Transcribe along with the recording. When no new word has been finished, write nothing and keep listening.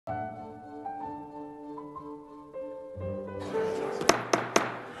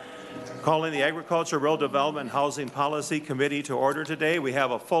Calling the Agriculture, Rural Development, and Housing Policy Committee to order today. We have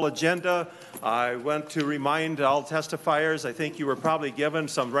a full agenda. I want to remind all testifiers, I think you were probably given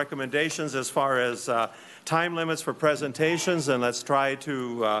some recommendations as far as time limits for presentations, and let's try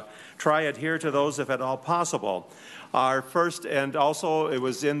to adhere to those if at all possible. Our first, and also it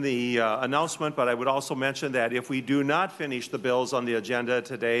was in the announcement, but I would also mention that if we do not finish the bills on the agenda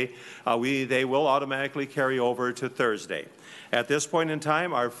today, they will automatically carry over to Thursday. At this point in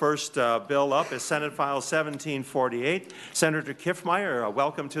time, our first bill up is Senate File 1748. Senator Kiffmeyer,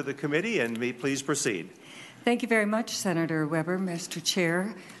 welcome to the committee, and please proceed. Thank you very much, Senator Weber, Mr.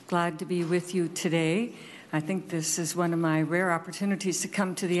 Chair. Glad to be with you today. I think this is one of my rare opportunities to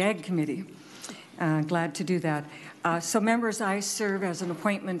come to the Ag Committee. Glad to do that. So members, I serve as an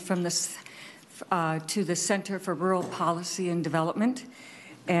appointment from to the Center for Rural Policy and Development,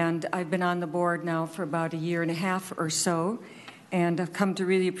 and I've been on the board now for about a year and a half or so, and I've come to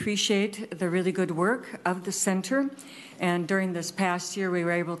really appreciate the really good work of the center. And during this past year, we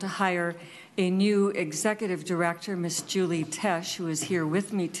were able to hire a new executive director, Ms. Julie Tesh, who is here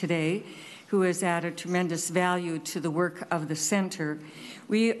with me today, who has added tremendous value to the work of the center.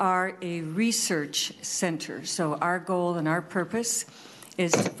 We are a research center, so our goal and our purpose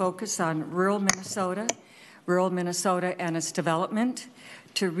is to focus on rural Minnesota and its development,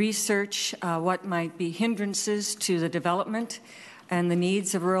 to research what might be hindrances to the development and the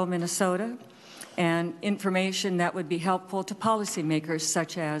needs of rural Minnesota, and information that would be helpful to policymakers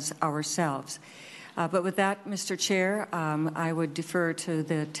such as ourselves. But with that, Mr. Chair, I would defer to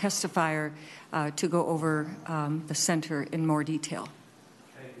the testifier to go over the center in more detail.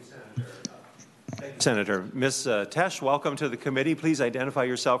 Thank you, Senator. Thank you, Senator. Ms. Tesh, welcome to the committee. Please identify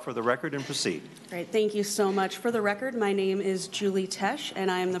yourself for the record and proceed. Great. Thank you so much. For the record, my name is Julie Tesh, and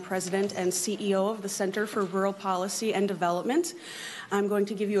I am the President and CEO of the Center for Rural Policy and Development. I'm going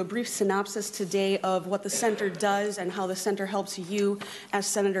to give you a brief synopsis today of what the center does and how the center helps you as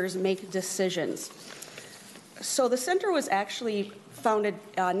senators make decisions. So the center was actually founded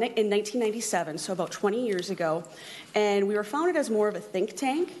in 1997, so about 20 years ago, and we were founded as more of a think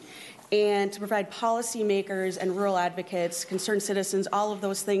tank and to provide policymakers and rural advocates, concerned citizens, all of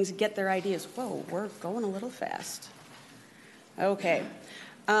those things, get their ideas. Whoa, we're going a little fast. Okay.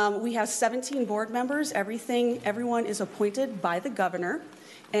 We have 17 board members. Everyone is appointed by the governor.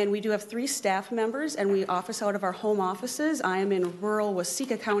 And we do have 3 staff members, and we office out of our home offices. I am in rural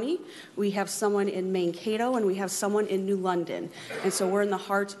Waseca County. We have someone in Mankato, and we have someone in New London. And so we're in the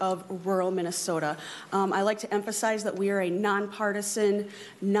heart of rural Minnesota. I like to emphasize that we are a nonpartisan,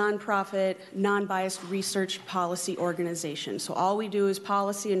 nonprofit, non-biased research policy organization. So all we do is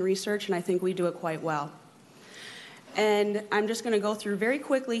policy and research, and I think we do it quite well. And I'm just going to go through very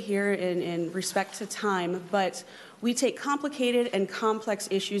quickly here in respect to time, but we take complicated and complex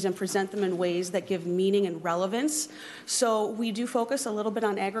issues and present them in ways that give meaning and relevance. So we do focus a little bit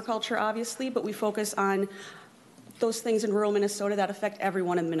on agriculture, obviously, but we focus on those things in rural Minnesota that affect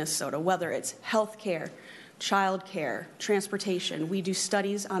everyone in Minnesota, whether it's health care, child care, transportation. We do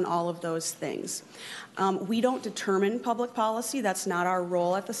studies on all of those things. We don't determine public policy. That's not our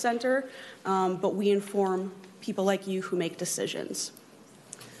role at the center, but we inform people like you who make decisions.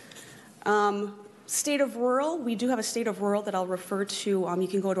 State of Rural, we do have a State of Rural that I'll refer to. You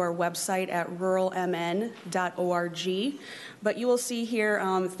can go to our website at ruralmn.org. But you will see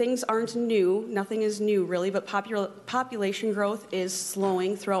here, things aren't new. Nothing is new, really, but population growth is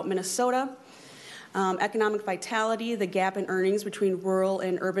slowing throughout Minnesota. Economic vitality, the gap in earnings between rural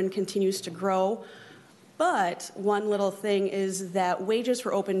and urban continues to grow. But one little thing is that wages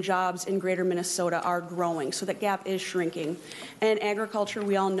for open jobs in greater Minnesota are growing, so that gap is shrinking. And agriculture,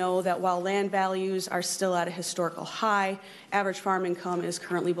 we all know that while land values are still at a historical high, average farm income is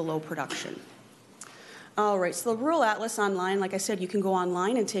currently below production. All right, so the Rural Atlas online, like I said, you can go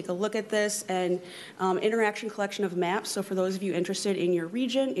online and take a look at this, and interaction collection of maps. So for those of you interested in your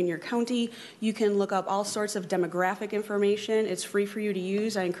region, in your county, you can look up all sorts of demographic information. It's free for you to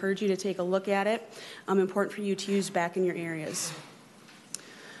use. I encourage you to take a look at it. Important for you to use back in your areas.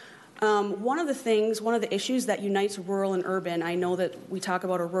 One of the issues that unites rural and urban, I know that we talk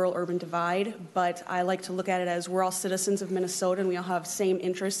about a rural-urban divide, but I like to look at it as we're all citizens of Minnesota and we all have same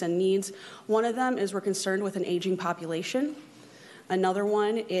interests and needs. One of them is we're concerned with an aging population. Another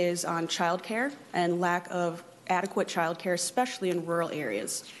one is on childcare and lack of adequate childcare, especially in rural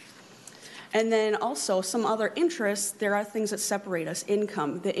areas. And then also some other interests, there are things that separate us.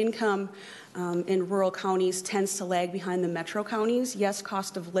 Income. The income in rural counties tends to lag behind the metro counties. Yes,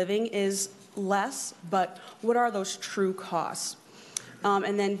 cost of living is less, but what are those true costs?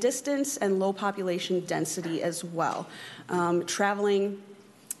 And then distance and low population density as well. Traveling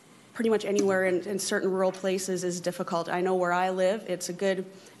pretty much anywhere in certain rural places is difficult. I know where I live, it's a good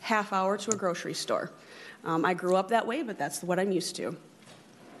half hour to a grocery store. I grew up that way, but that's what I'm used to.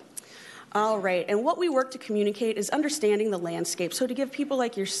 All right, and what we work to communicate is understanding the landscape. So to give people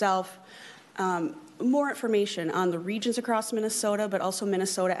like yourself more information on the regions across Minnesota, but also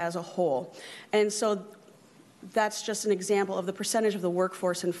Minnesota as a whole. And so that's just an example of the percentage of the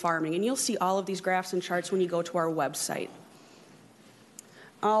workforce in farming. And you'll see all of these graphs and charts when you go to our website.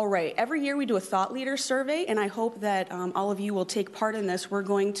 All right, every year we do a thought leader survey, and I hope that all of you will take part in this. We're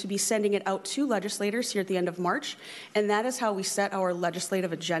going to be sending it out to legislators here at the end of March, and that is how we set our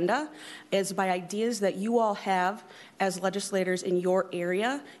legislative agenda, is by ideas that you all have as legislators in your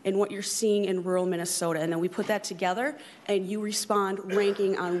area and what you're seeing in rural Minnesota. And then we put that together, and you respond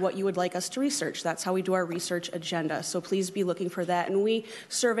ranking on what you would like us to research. That's how we do our research agenda, so please be looking for that. And we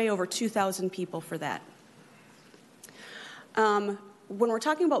survey over 2,000 people for that. When we're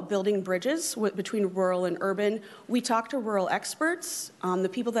talking about building bridges between rural and urban, we talk to rural experts, the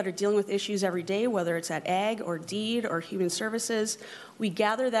people that are dealing with issues every day, whether it's at ag or deed or human services. We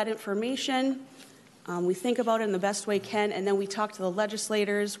gather that information, we think about it in the best way we can, and then we talk to the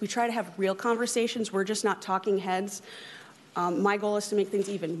legislators. We try to have real conversations. We're just not talking heads. My goal is to make things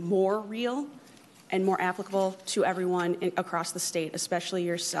even more real and more applicable to everyone across the state, especially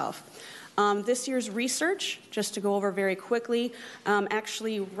yourself. This year's research, just to go over very quickly,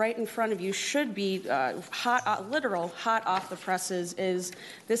 actually right in front of you should be literal hot off the presses.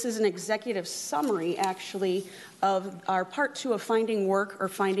 This is an executive summary, actually, of our part 2 of Finding Work or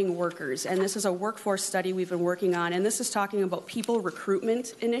Finding Workers. And this is a workforce study we've been working on. And this is talking about people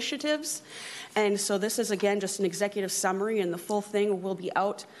recruitment initiatives. And so this is, again, just an executive summary, and the full thing will be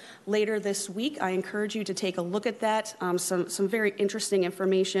out later this week. I encourage you to take a look at that. Some very interesting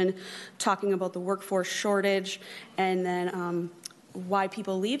information talking about the workforce shortage, and then why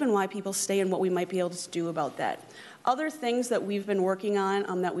people leave and why people stay and what we might be able to do about that. Other things that we've been working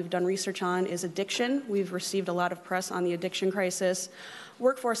on, that we've done research on, is addiction. We've received a lot of press on the addiction crisis,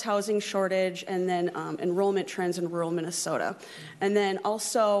 workforce housing shortage, and then enrollment trends in rural Minnesota. And then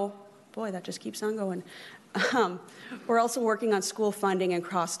also, boy, that just keeps on going. We're also working on school funding and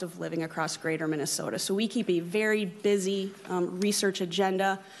cost of living across greater Minnesota. So we keep a very busy research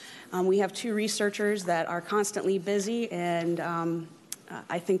agenda. We have 2 researchers that are constantly busy, and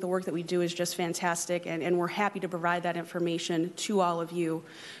I think the work that we do is just fantastic, and we're happy to provide that information to all of you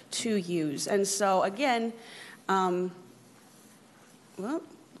to use. And so again, I've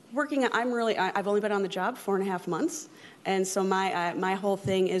only been on the job 4.5 months. And so my whole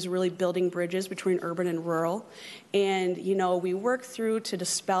thing is really building bridges between urban and rural. And, you know, we work through to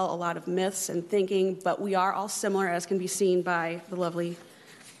dispel a lot of myths and thinking, but we are all similar, as can be seen by the lovely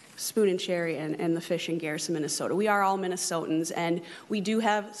Spoon and Cherry and the fish in Garrison, Minnesota. We are all Minnesotans, and we do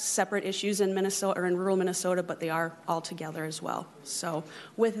have separate issues in Minnesota or in rural Minnesota, but they are all together as well. So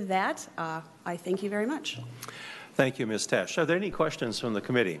with that, I thank you very much. Thank you, Ms. Tesh. Are there any questions from the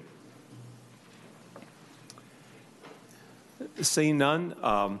committee? Seeing none,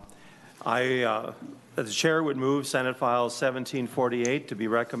 the chair would move Senate File 1748 to be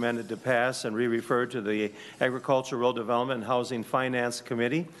recommended to pass and re-referred to the Agriculture, Rural Development, and Housing Finance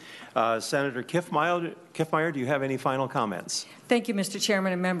Committee. Senator Kiffmeyer, do you have any final comments? Thank you, Mr.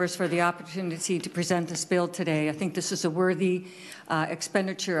 Chairman and members, for the opportunity to present this bill today. I think this is a worthy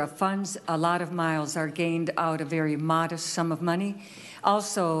expenditure of funds. A lot of miles are gained out of a very modest sum of money.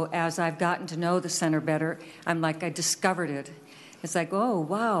 Also, as I've gotten to know the center better, I'm like, I discovered it. It's like, oh,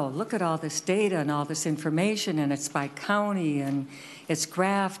 wow, look at all this data and all this information, and it's by county, and it's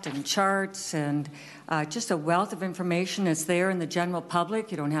graphed and charts, and just a wealth of information. It's there in the general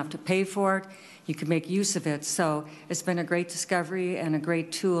public. You don't have to pay for it. You can make use of it. So it's been a great discovery and a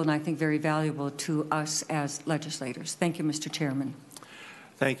great tool, and I think very valuable to us as legislators. Thank you, Mr. Chairman.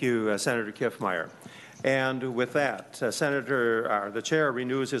 Thank you, Senator Kiffmeyer. And with that, the chair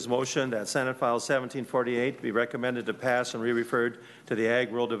renews his motion that Senate File 1748 be recommended to pass and re-referred to the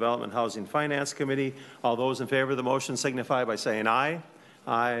Ag, Rural Development, Housing Finance Committee. All those in favor of the motion signify by saying aye.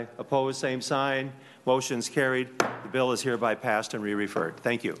 Aye. Opposed, same sign. Motion's carried. The bill is hereby passed and re-referred.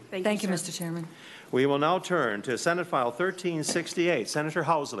 Thank you. Thank you, Mr. Chairman. We will now turn to Senate File 1368. Senator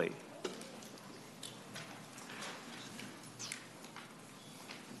Housley.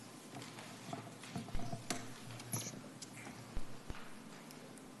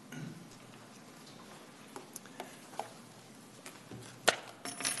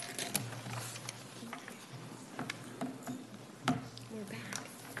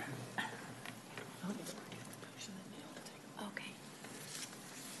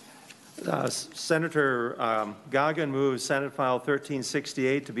 Senator Goggin moves Senate File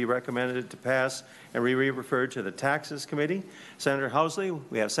 1368 to be recommended to pass and referred to the Taxes Committee. Senator Housley,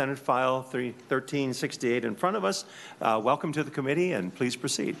 we have Senate File 1368 in front of us. Welcome to the committee, and please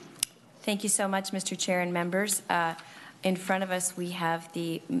proceed. Thank you so much, Mr. Chair and members. In front of us, we have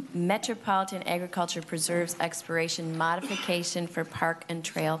the Metropolitan Agriculture Preserves Exploration Modification for Park and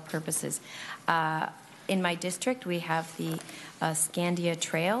Trail purposes. In my district, we have the Scandia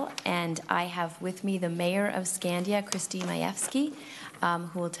Trail, and I have with me the Mayor of Scandia, Christine Majewski,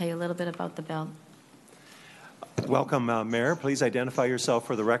 who will tell you a little bit about the bill. Welcome, Mayor. Please identify yourself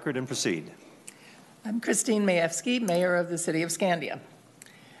for the record and proceed. I'm Christine Majewski, Mayor of the City of Scandia.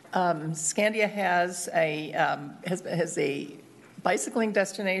 Scandia has a bicycling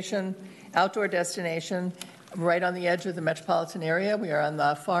destination, outdoor destination, right on the edge of the metropolitan area. We are on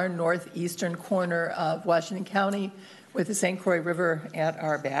the far northeastern corner of Washington County with the St. Croix River at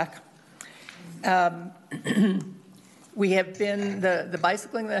our back. We have been, the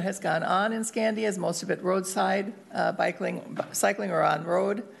bicycling that has gone on in Scandia is most of it roadside cycling or on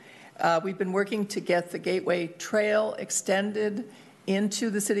road. We've been working to get the Gateway Trail extended into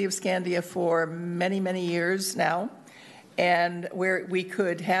the city of Scandia for many, many years now, and where we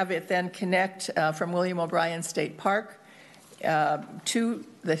could have it then connect from William O'Brien State Park to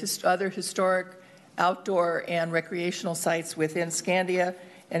the other historic outdoor and recreational sites within Scandia,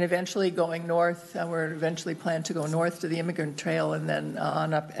 and eventually going north. We're eventually planned to go north to the Immigrant Trail and then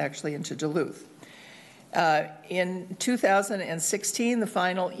on up actually into Duluth. In 2016, the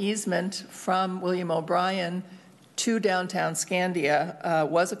final easement from William O'Brien to downtown Scandia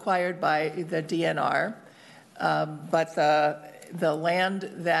was acquired by the DNR, but the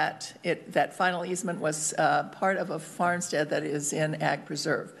land that final easement was part of a farmstead that is in Ag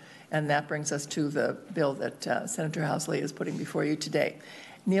Preserve. And that brings us to the bill that Senator Housley is putting before you today.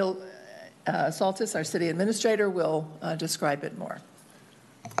 Neil Soltis, our city administrator, will describe it more.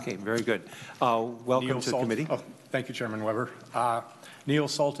 Okay, very good. Welcome to the committee. Oh, thank you, Chairman Weber. Neil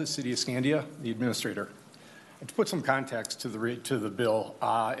Soltis, City of Scandia, the administrator. To put some context to the bill,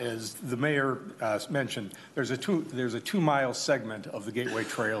 as the mayor mentioned, there's a 2-mile segment of the Gateway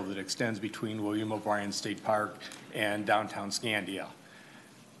Trail that extends between William O'Brien State Park and downtown Scandia.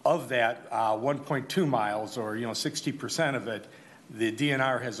 Of that 1.2 miles, or 60% of it, the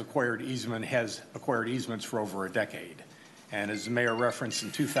DNR has acquired easements for over a decade. And as the mayor referenced, in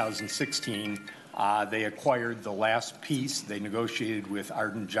 2016, they acquired the last piece. They negotiated with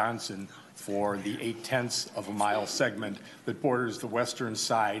Arden Johnson for the 0.8 of a mile segment that borders the western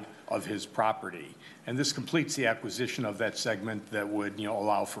side of his property. And this completes the acquisition of that segment that would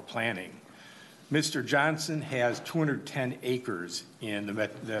allow for planning. Mr. Johnson has 210 acres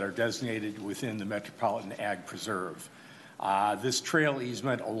that are designated within the Metropolitan Ag Preserve. This trail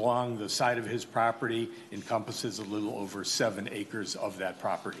easement along the side of his property encompasses a little over 7 acres of that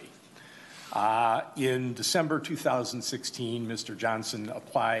property. In December 2016, Mr. Johnson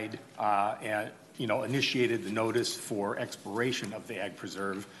applied and initiated the notice for exploration of the Ag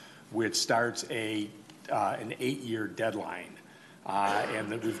Preserve, which starts an 8-year deadline.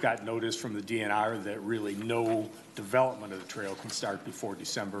 And that we've got notice from the DNR that really no development of the trail can start before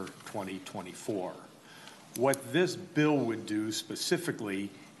December 2024. What this bill would do specifically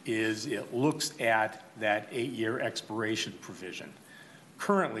is it looks at that 8-year expiration provision.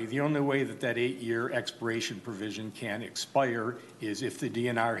 Currently, the only way that 8-year expiration provision can expire is if the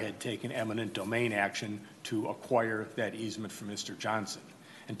DNR had taken eminent domain action to acquire that easement from Mr. Johnson.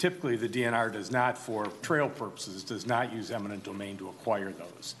 And typically, the DNR does not, for trail purposes, does not use eminent domain to acquire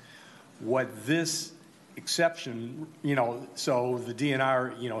those. What this exception, so the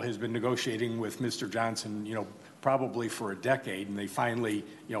DNR, has been negotiating with Mr. Johnson, probably for a decade, and they finally,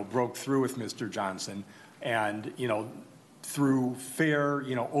 broke through with Mr. Johnson, and, through fair,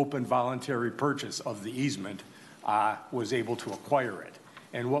 open voluntary purchase of the easement, was able to acquire it.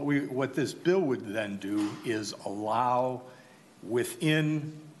 And what this bill would then do is allow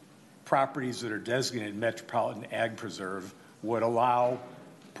within properties that are designated Metropolitan Ag Preserve, would allow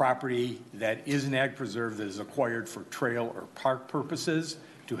property that is an ag preserve that is acquired for trail or park purposes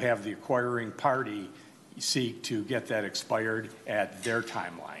to have the acquiring party seek to get that expired at their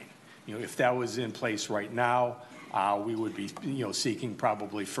timeline. If that was in place right now, we would be, seeking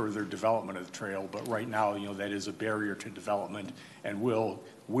probably further development of the trail. But right now, that is a barrier to development and will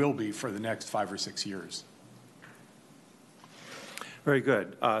be for the next 5 or 6 years. Very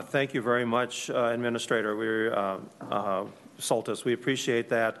good. Thank you very much, Administrator Soltis. We appreciate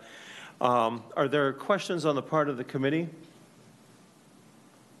that. Are there questions on the part of the committee?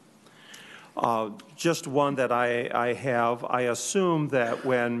 Just one that I have. I assume that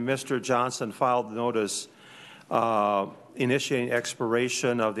when Mr. Johnson filed the notice initiating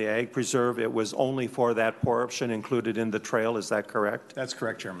expiration of the ag preserve, it was only for that portion included in the trail. Is that correct? That's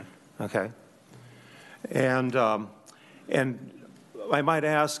correct, Chairman. Okay. And I might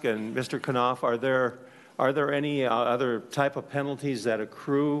ask, and Mr. Knopf, are there any other type of penalties that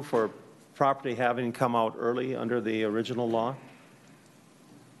accrue for property having come out early under the original law?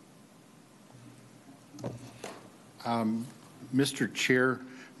 Mr. Chair,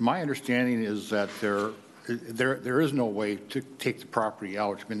 my understanding is that there is no way to take the property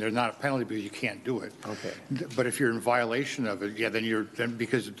out. I mean, there's not a penalty because you can't do it. Okay. But if you're in violation of it, yeah, then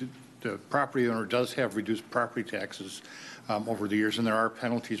because the property owner does have reduced property taxes over the years, and there are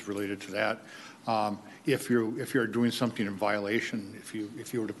penalties related to that. If you're doing something in violation,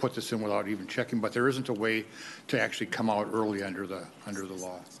 if you were to put this in without even checking, but there isn't a way to actually come out early under the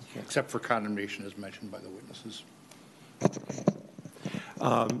law, except for condemnation, as mentioned by the witnesses.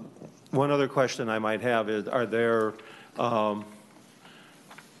 One other question I might have is, are there,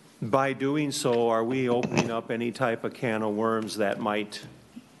 by doing so, are we opening up any type of can of worms that might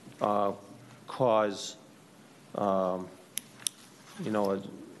cause,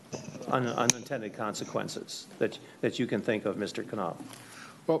 unintended consequences that you can think of, Mr. Knopf?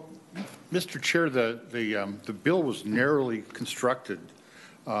 Well, Mr. Chair, the bill was narrowly constructed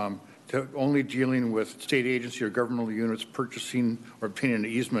to only dealing with state agency or governmental units purchasing or obtaining an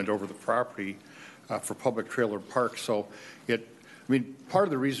easement over the property for public trail or park. So part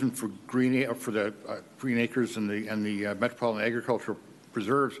of the reason for Green Acres and the Metropolitan Agricultural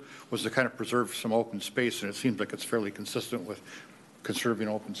Preserves was to kind of preserve some open space, and it seems like it's fairly consistent with conserving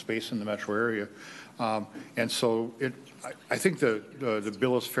open space in the metro area. And so I think the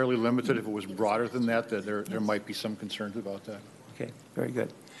bill is fairly limited. If it was broader than that, there might be some concerns about that. Okay, very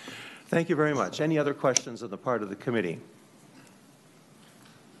good. Thank you very much. Any other questions on the part of the committee?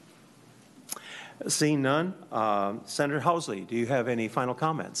 Seeing none, Senator Housley, do you have any final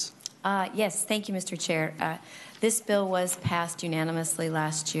comments? Yes, thank you, Mr. Chair. This bill was passed unanimously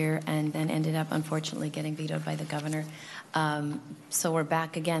last year and then ended up, unfortunately, getting vetoed by the governor. So we're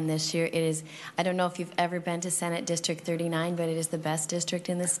back again this year. It is, I don't know if you've ever been to Senate District 39, but it is the best district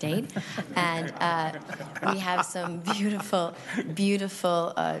in the state. And we have some beautiful,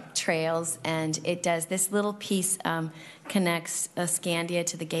 beautiful trails. And it does, this little piece connects Scandia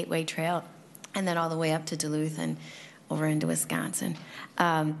to the Gateway Trail and then all the way up to Duluth and over into Wisconsin.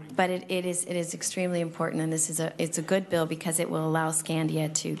 But it is extremely important, and it's a good bill because it will allow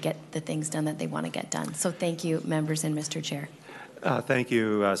Scandia to get the things done that they want to get done. So thank you, members and Mr. Chair. Thank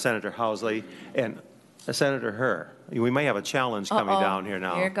you, Senator Housley. And Senator Herr, we may have a challenge coming down here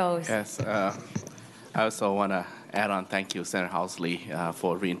now. Here it goes. Yes, I also want to add on thank you, Senator Housley,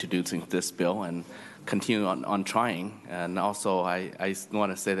 for reintroducing this bill and continue on trying. And also, I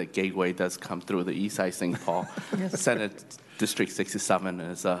want to say that Gateway does come through the east side of St. Paul. Senate District 67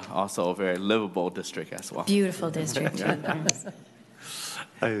 is also a very livable district as well. Beautiful district.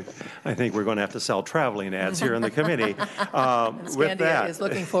 I think we're going to have to sell traveling ads here in the committee. With Scandia is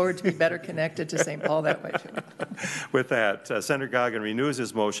looking forward to be better connected to St. Paul that way, too. With that, Senator Goggin renews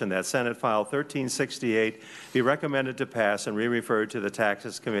his motion that Senate File 1368 be recommended to pass and re-referred to the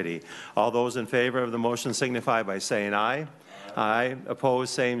Taxes Committee. All those in favor of the motion signify by saying aye. Aye.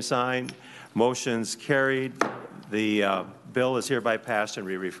 Opposed, same sign. Motion's carried. The bill is hereby passed and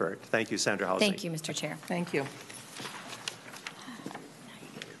re-referred. Thank you, Senator Housley. Thank you, Mr. Chair. Thank you.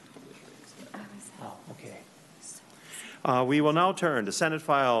 We will now turn to Senate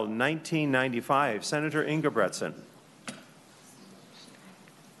File 1995. Senator Ingebretson.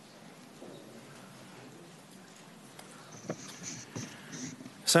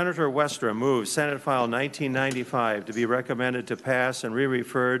 Senator Westra moves Senate File 1995 to be recommended to pass and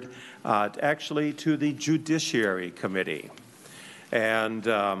re-referred actually to the Judiciary Committee. And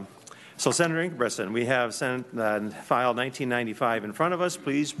so, Senator Ingebretson, we have Senate File 1995 in front of us.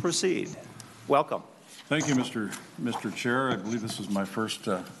 Please proceed. Welcome. Thank you, Mr. Chair. I believe this is my first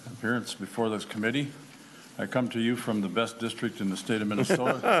appearance before this committee. I come to you from the best district in the state of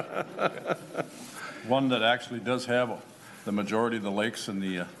Minnesota, one that actually does have the majority of the lakes in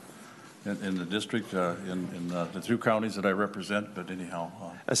the district, in the two counties that I represent. But anyhow,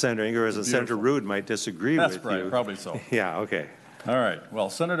 Senator Ingebretson, Senator Rude might disagree with you. That's right, probably so. Yeah. Okay. All right. Well,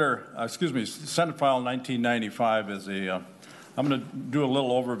 Senate File 1995 is a. I'm going to do a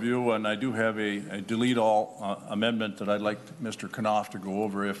little overview, and I do have a delete all amendment that I'd like Mr. Knopf to go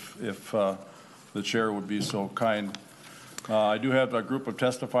over if the chair would be so kind. I do have a group of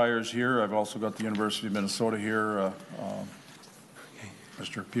testifiers here. I've also got the University of Minnesota here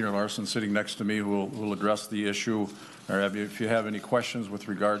Mr. Peter Larson sitting next to me who will address the issue, or if you have any questions with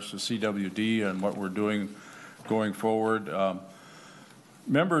regards to CWD and what we're doing going forward.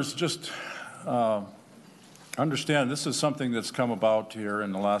 Members, just understand this is something that's come about here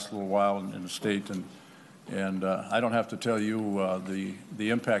in the last little while in the state, and I don't have to tell you the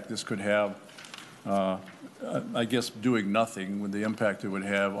impact this could have. I guess doing nothing with the impact it would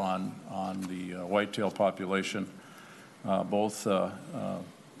have on the whitetail population, both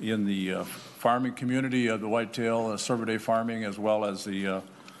in the farming community of the whitetail, cervidae farming, as well as the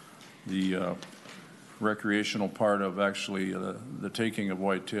recreational part of actually the taking of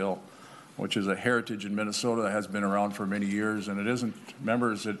whitetail, which is a heritage in Minnesota that has been around for many years. And it isn't,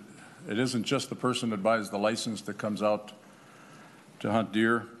 members, it isn't just the person that buys the license that comes out to hunt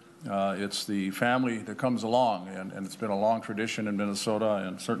deer. It's the family that comes along, and it's been a long tradition in Minnesota,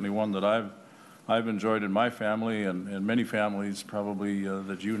 and certainly one that I've enjoyed in my family and many families probably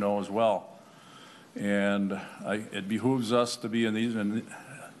that you know as well. And it behooves us to be in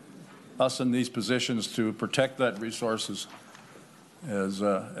these positions to protect that resources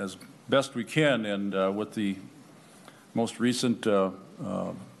as best we can. And with the most recent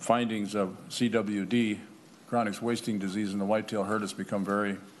findings of CWD, chronic wasting disease in the whitetail herd, has become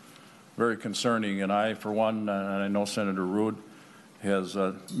very, very concerning. And I, for one, and I know Senator Rood, has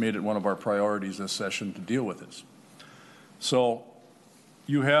made it one of our priorities this session to deal with this. So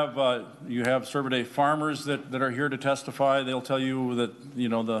you have cervidae farmers that are here to testify. They'll tell you that, you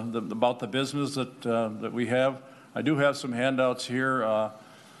know, about the business that we have. I do have some handouts here.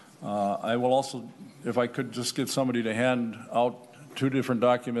 I will also, if I could just get somebody to hand out 2 different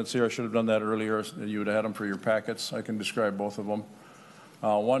documents here. I should have done that earlier. You would have had them for your packets. I can describe both of them.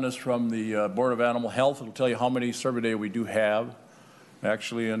 One is from the Board of Animal Health. It'll tell you how many cervidae we do have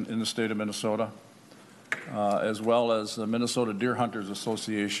actually in the state of Minnesota, as well as the Minnesota Deer Hunters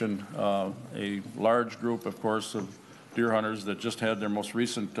Association, a large group, of course, of deer hunters that just had their most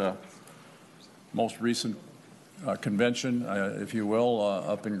recent convention, if you will,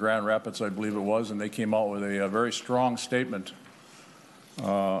 up in Grand Rapids, I believe it was, and they came out with a very strong statement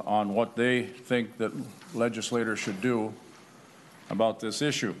on what they think that legislators should do about this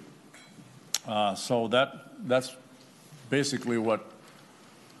issue. So that's basically what,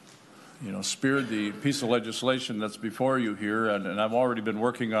 you know, speared the piece of legislation that's before you here, and I've already been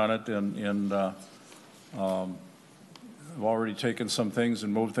working on it, and I've already taken some things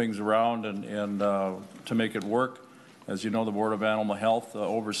and moved things around and to make it work. As you know, the Board of Animal Health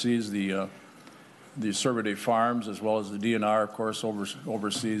oversees the cervidae farms, as well as the DNR, of course,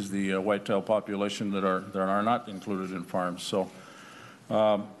 oversees the whitetail population that are not included in farms. So,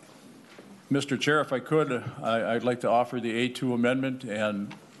 Mr. Chair, if I could, I'd like to offer the A2 amendment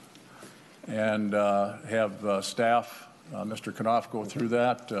and have staff, Mr. Knopf, go through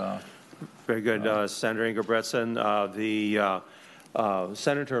that. Very good, Senator Ingebretson.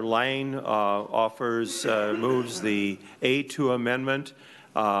 Senator Lang moves the A2 amendment.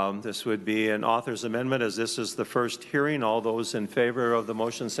 This would be an author's amendment, as this is the first hearing. All those in favor of the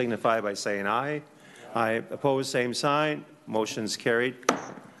motion signify by saying aye. Aye. Opposed, same sign. Motion's carried.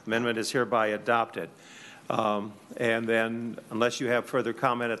 Amendment is hereby adopted. And then, unless you have further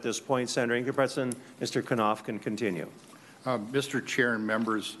comment at this point, Senator Ingebretson, Mr. Knopf can continue. Mr. Chair and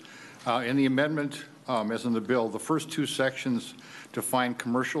members, in the amendment, as in the bill, the first 2 sections define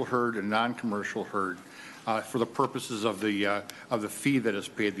commercial herd and non-commercial herd for the purposes of the fee that is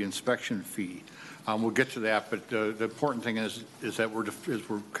paid, the inspection fee. We'll get to that, but the important thing is that we're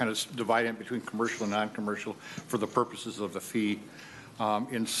kind of dividing between commercial and non-commercial for the purposes of the fee.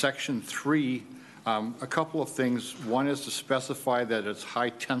 In Section 3, a couple of things. One is to specify that it's high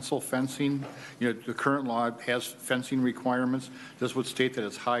tensile fencing. You know, the current law has fencing requirements. This would state that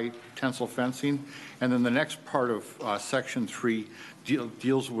it's high tensile fencing. And then the next part of Section 3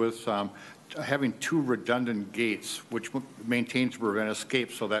 deals with having 2 redundant gates, which maintain to prevent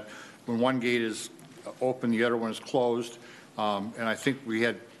escape, so that when one gate is open, the other one is closed. And I think we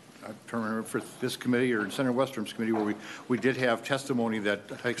had, I don't remember for this committee or Senator Westrum's committee, where we did have testimony that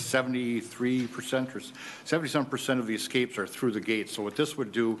like 73% or 77% of the escapes are through the gates. So what this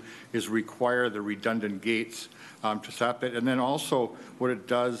would do is require the redundant gates to stop it. And then also what it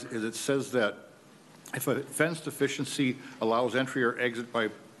does is it says that if a fence deficiency allows entry or exit by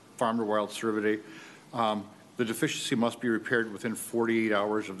farmed or wild cervidae, the deficiency must be repaired within 48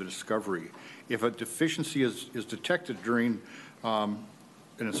 hours of the discovery. If a deficiency is detected during an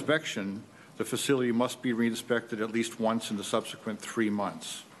inspection, the facility must be re-inspected at least once in the subsequent 3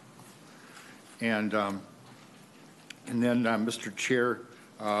 months. And then, Mr. Chair,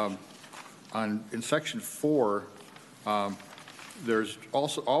 in Section 4, there's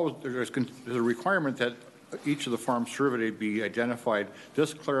also always, there's a requirement that each of the farm survey be identified.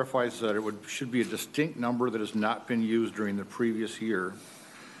 This clarifies that it should be a distinct number that has not been used during the previous year.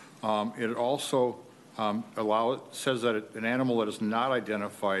 It also says that an animal that is not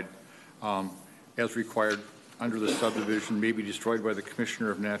identified as required under the subdivision may be destroyed by the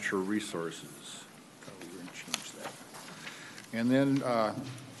Commissioner of Natural Resources. We're going to change that. And then,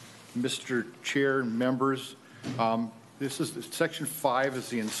 Mr. Chair and members, this is section 5 is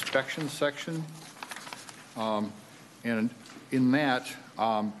the inspection section. And in that,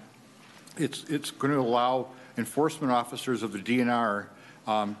 it's going to allow enforcement officers of the DNR,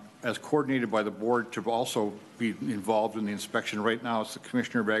 as coordinated by the board, to also be involved in the inspection. Right now, it's the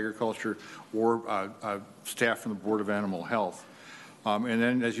Commissioner of Agriculture or staff from the Board of Animal Health. And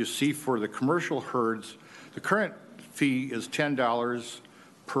then, as you see, for the commercial herds, the current fee is $10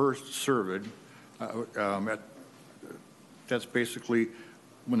 per cervid. That's basically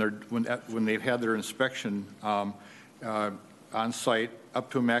when they've had their inspection on site up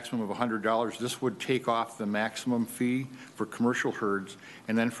to a maximum of $100. This would take off the maximum fee for commercial herds,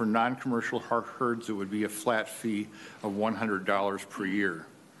 and then for non-commercial herds, it would be a flat fee of $100 per year.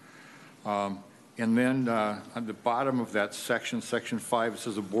 And then on the bottom of that section, section 5, it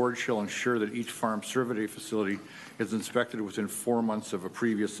says the board shall ensure that each farm survey facility is inspected within 4 months of a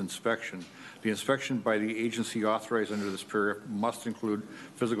previous inspection. The inspection by the agency authorized under this paragraph must include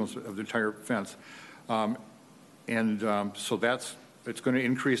physical of the entire fence. So it's going to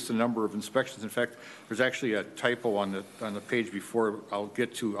increase the number of inspections. In fact, there's actually a typo on the page before I'll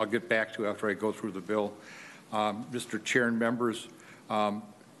get back to after I go through the bill. Mr. Chair and members,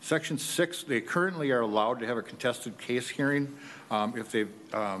 Section 6, they currently are allowed to have a contested case hearing if they've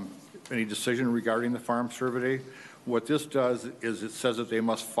any decision regarding the farm survey. What this does is it says that they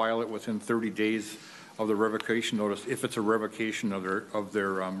must file it within 30 days of the revocation notice if it's a revocation of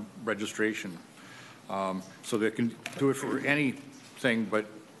their registration. So they can do it for anything, but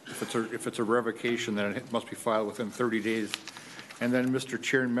if it's a revocation, then it must be filed within 30 days. And then, Mr.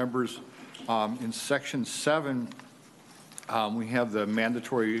 Chair and members, in Section 7, we have the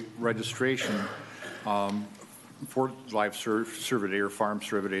mandatory registration for live survey or farm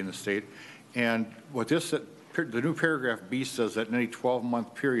survey in the state. And what the new paragraph B says that in any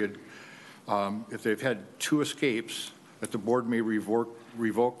 12-month period, if they've had 2 escapes, that the board may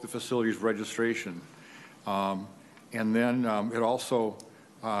revoke the facility's registration. And then it also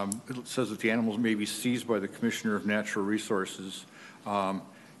it says that the animals may be seized by the Commissioner of Natural Resources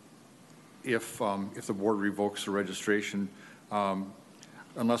if the board revokes the registration,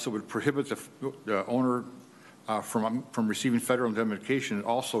 unless it would prohibit the owner from receiving federal indemnification.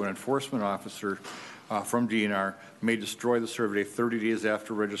 Also, an enforcement officer from DNR may destroy the survey 30 days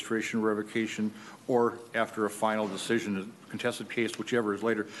after registration revocation or after a final decision, a contested case, whichever is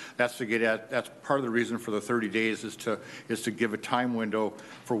later. That's to get at. That's part of the reason for the 30 days is to give a time window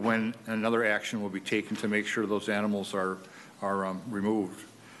for when another action will be taken to make sure those animals are removed.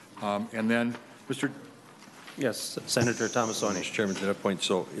 And then, Mr. Yes, Senator Tomassoni. Mr. Chairman, to that point,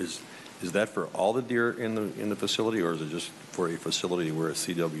 so is that for all the deer in the facility, or is it just for a facility where a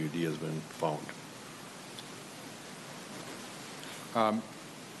CWD has been found?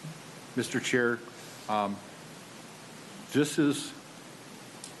 Mr. Chair,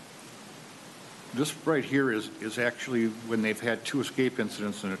 this right here is actually when they've had 2 escape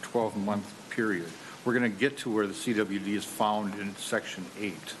incidents in a 12-month period. We're going to get to where the CWD is found in Section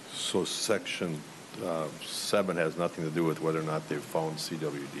 8. So Section 7 has nothing to do with whether or not they've found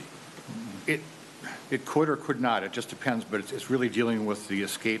CWD. It could or could not. It just depends, but it's really dealing with the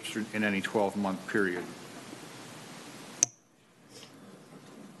escapes in any 12-month period.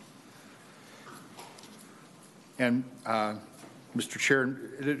 And Mr. Chair,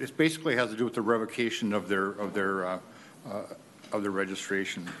 it basically has to do with the revocation of their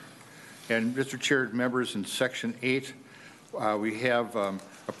registration. And Mr. Chair, members, in Section 8, we have a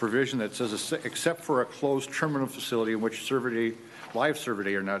provision that says, except for a closed terminal facility in which live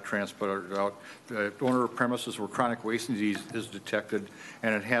survey are not transported out, the owner of premises where chronic wasting disease is detected,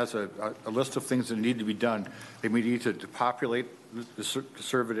 and it has a list of things that need to be done. They may need to depopulate the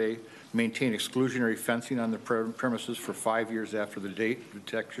survey, maintain exclusionary fencing on the premises for 5 years after the date of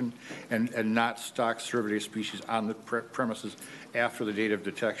detection, and not stock survey species on the premises after the date of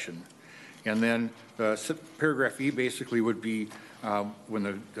detection. And then paragraph E basically would be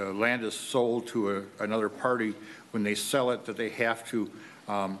when the land is sold to another party, when they sell it, that they have to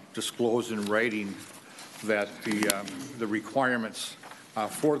disclose in writing that the requirements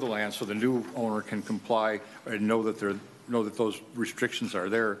for the land, so the new owner can comply and know that know that those restrictions are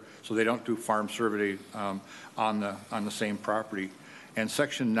there, so they don't do farm survey on the same property. And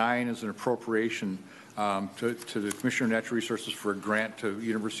Section 9 is an appropriation to the Commissioner of Natural Resources for a grant to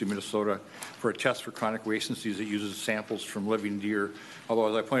University of Minnesota for a test for chronic wasting disease that uses samples from living deer. Although,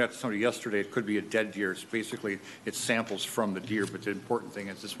 as I pointed out to somebody yesterday, it could be a dead deer. It's basically, it's samples from the deer, but the important thing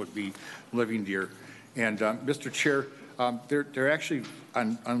is this would be living deer. And Mr. Chair, they're actually,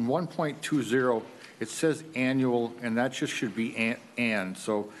 on 1.20, it says annual, and that just should be and.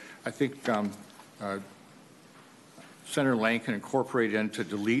 So I think Senator Lang can incorporate in to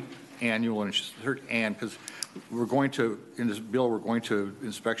delete annual and insert and, because we're going to, in this bill, we're going to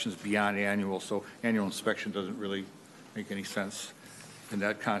inspections beyond annual, so annual inspection doesn't really make any sense in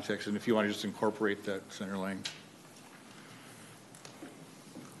that context. And if you want to just incorporate that, Senator Lang.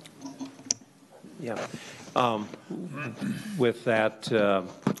 Yeah. With that,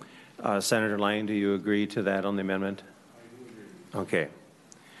 Senator Lang, do you agree to that on the amendment? I do agree. Okay.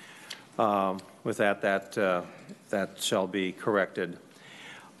 With that, that shall be corrected.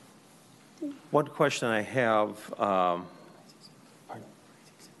 One question I have, oh,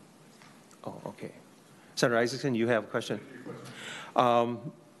 okay. Senator Isaacson, you have a question?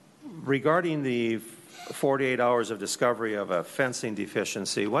 Regarding the 48 hours of discovery of a fencing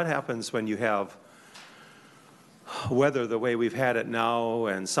deficiency, what happens when you have weather the way we've had it now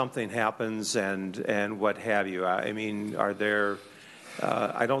and something happens and what have you? I mean, are there,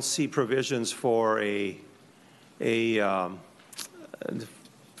 I don't see provisions for a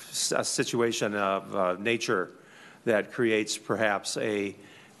situation of nature that creates perhaps an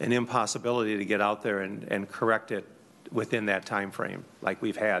impossibility to get out there and correct it within that time frame, like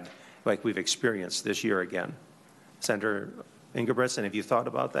we've experienced this year again. Senator Ingebrigtsen, have you thought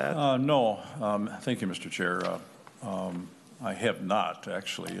about that? No. Thank you, Mr. Chair. I have not,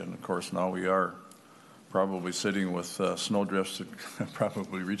 actually, and of course now we are probably sitting with snow drifts that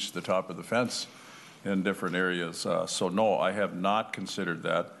probably reach the top of the fence in different areas. So no, I have not considered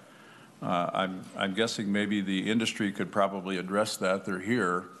that. I'm guessing maybe the industry could probably address that. They're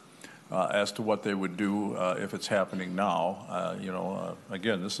here as to what they would do if it's happening now. You know,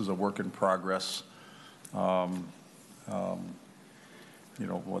 again, this is a work in progress. You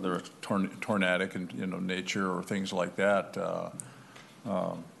know, whether it's tornadic and, you know, nature or things like that,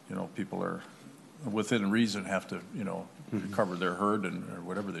 you know, people are within reason have to, you know, cover their herd and or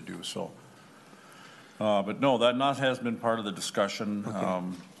whatever they do. So, but no, that has been part of the discussion. Okay.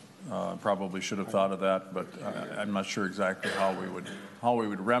 Probably should have thought of that, but I'm not sure exactly how we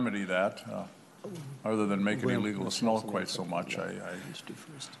would remedy that, other than make it illegal to snow quite so much.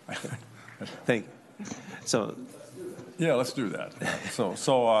 Thank you. So. Yeah, let's do that. So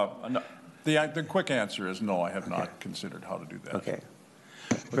the quick answer is no, I have not considered how to do that. Okay.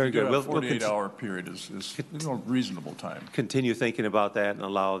 Very good. A 48-hour period is a reasonable time. Continue thinking about that and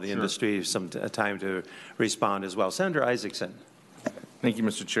allow the industry some time to respond as well. Senator Isaacson. Thank you,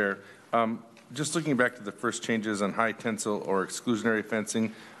 Mr. Chair. Just looking back to the first changes on high tensile or exclusionary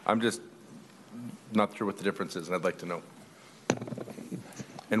fencing, I'm just not sure what the difference is, and I'd like to know.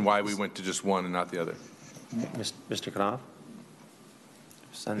 And why we went to just one and not the other. Mr. Knopf?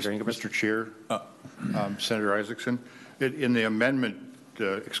 Senator Ingebrigtsen? Mr. Chair, Senator Isaacson, in the amendment,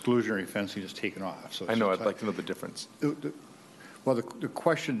 the exclusionary fencing is taken off. So I know. I'd like to know the difference. Well, the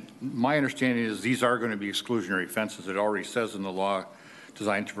question, my understanding is these are going to be exclusionary fences. It already says in the law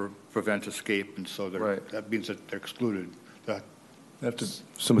designed to prevent escape, and so that means that they're excluded. So,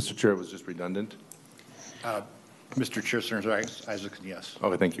 Mr. Chair, it was just redundant? Mr. Chair, Senator Isaacson, yes.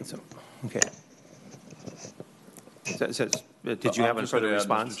 Okay, thank you. Okay. Did you have a further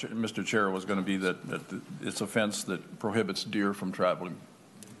response? Mr. Chair, was going to be that it's a fence that prohibits deer from traveling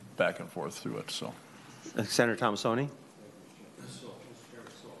back and forth through it. So, Senator Tomassoni?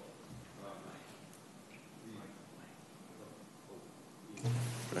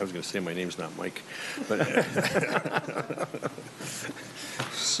 I was going to say my name's not Mike, but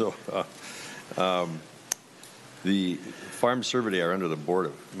so the farm survey are under the Board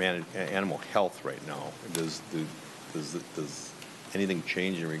of Animal Health right now. Does anything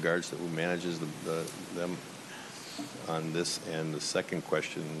change in regards to who manages them on this? And the second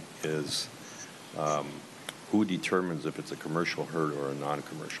question is, who determines if it's a commercial herd or a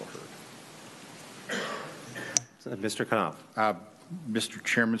non-commercial herd? Mr. Knopf. Mr.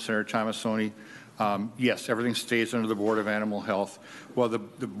 Chairman, Senator Tomassoni, yes, everything stays under the Board of Animal Health. Well, the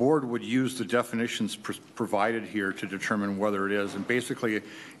board would use the definitions provided here to determine whether it is. And basically,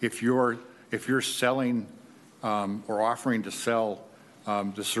 if you're selling or offering to sell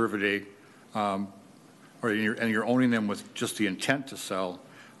the cervidae, and you're owning them with just the intent to sell,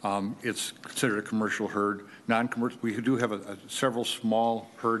 it's considered a commercial herd. Non-commercial, we do have several small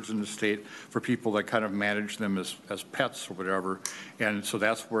herds in the state for people that kind of manage them as pets or whatever. And so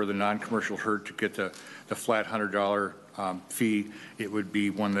that's where the non-commercial herd, to get the flat $100 fee, it would be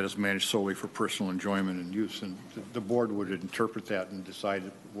one that is managed solely for personal enjoyment and use. And the board would interpret that and decide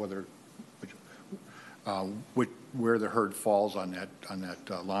whether where the herd falls on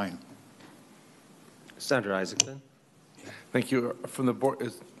that line. Senator Isaacson. Thank you. From the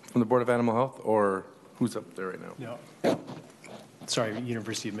Board of Animal Health, or who's up there right now? No. Sorry,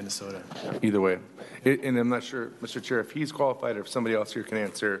 University of Minnesota. Either way. And I'm not sure, Mr. Chair, if he's qualified or if somebody else here can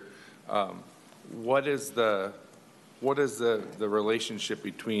answer, what is the relationship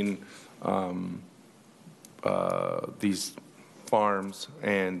between these farms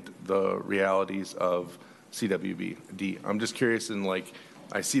and the realities of CWD? I'm just curious, and like,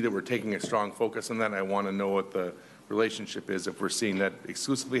 I see that we're taking a strong focus on that, and I want to know what the relationship is. If we're seeing that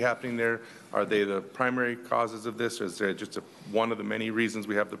exclusively happening there, are they the primary causes of this, or is there just one of the many reasons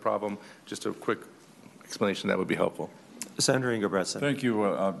we have the problem? Just a quick explanation, that would be helpful. Senator Ingebretson. Thank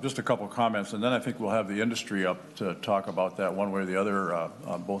you. Just a couple of comments, and then I think we'll have the industry up to talk about that one way or the other,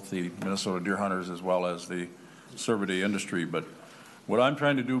 both the Minnesota deer hunters as well as the cervidae industry. But what I'm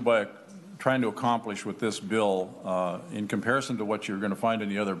trying to do by trying to accomplish with this bill, in comparison to what you're going to find in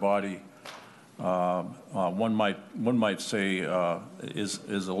the other body, one might say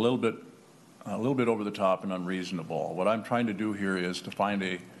is a little bit over the top and unreasonable. What I'm trying to do here is to find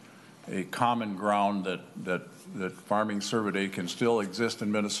a common ground that farming cervidae can still exist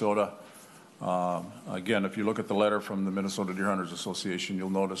in Minnesota. Again, if you look at the letter from the Minnesota Deer Hunters Association,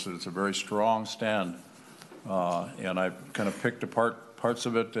 you'll notice that it's a very strong stand, and I've kind of picked apart parts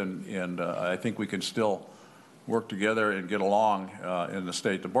of it, and I think we can still work together and get along in the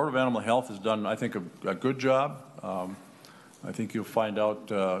state. The Board of Animal Health has done, I think, a good job. I think you'll find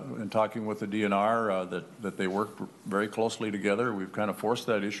out in talking with the DNR that they work very closely together. We've kind of forced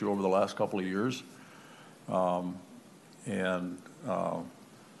that issue over the last couple of years.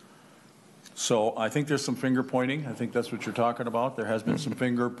 So I think there's some finger pointing. I think that's what you're talking about. There has been some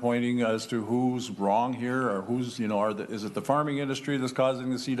finger pointing as to who's wrong here, or who's, is it the farming industry that's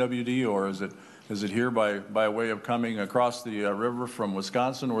causing the CWD, or is it here by way of coming across the river from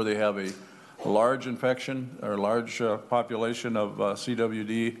Wisconsin, where they have a large infection or large population of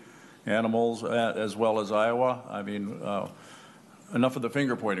CWD animals, as well as Iowa? I mean, enough of the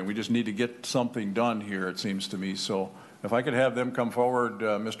finger pointing. We just need to get something done here, it seems to me. So if I could have them come forward,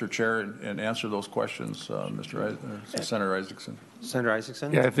 Mr. Chair, and answer those questions, Senator Isaacson. Senator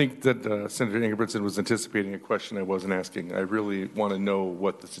Isaacson? Yeah, I think that Senator Ingebretson was anticipating a question I wasn't asking. I really want to know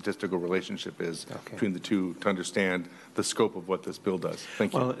what the statistical relationship is between the two to understand the scope of what this bill does.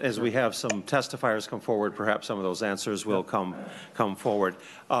 Thank you. Well, as we have some testifiers come forward, perhaps some of those answers will come forward.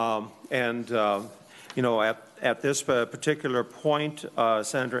 At this particular point,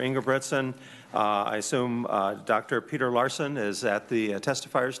 Senator Ingebretson, I assume Dr. Peter Larson is at the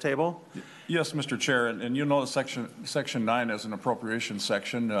testifiers table? Yes, Mr. Chair, and you know Section 9 is an appropriation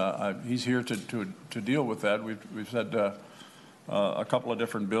section. He's here to deal with that. We've had a couple of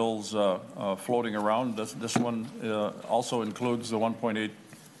different bills floating around. This one also includes the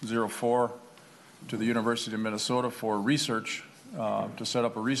 1.804 to the University of Minnesota for research, to set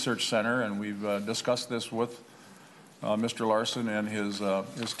up a research center, and we've discussed this with Mr. Larson and his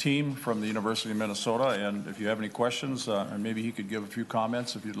team from the University of Minnesota. And if you have any questions, and maybe he could give a few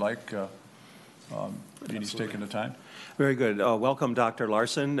comments if you'd like. He's taking the time. Very good. Welcome, Dr.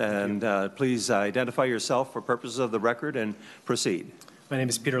 Larson, and please identify yourself for purposes of the record and proceed. My name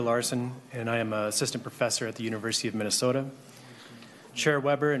is Peter Larson, and I am an assistant professor at the University of Minnesota. Chair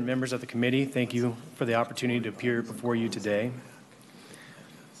Weber and members of the committee, thank you for the opportunity to appear before you today.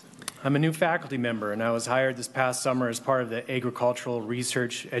 I'm a new faculty member, and I was hired this past summer as part of the Agricultural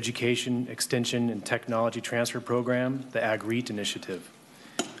Research, Education, Extension, and Technology Transfer Program, the AgREAT initiative.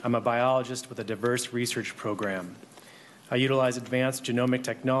 I'm a biologist with a diverse research program. I utilize advanced genomic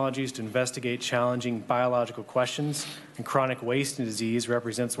technologies to investigate challenging biological questions, and chronic wasting disease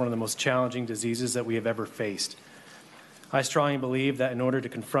represents one of the most challenging diseases that we have ever faced. I strongly believe that in order to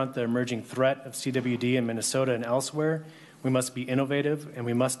confront the emerging threat of CWD in Minnesota and elsewhere, we must be innovative, and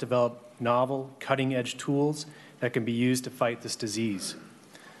we must develop novel, cutting-edge tools that can be used to fight this disease.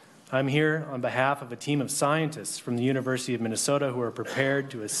 I'm here on behalf of a team of scientists from the University of Minnesota who are prepared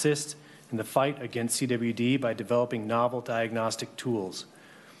to assist in the fight against CWD by developing novel diagnostic tools.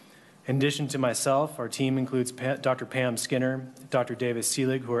 In addition to myself, our team includes Dr. Pam Skinner, Dr. Davis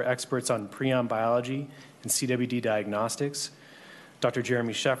Seelig, who are experts on prion biology and CWD diagnostics, Dr.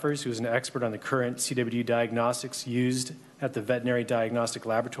 Jeremy Sheffers, who is an expert on the current CWD diagnostics used at the Veterinary Diagnostic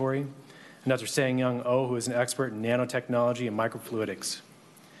Laboratory, and Dr. Sang-Young Oh, who is an expert in nanotechnology and microfluidics.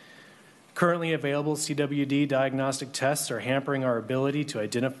 Currently available CWD diagnostic tests are hampering our ability to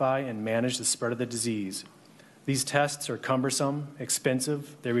identify and manage the spread of the disease. These tests are cumbersome,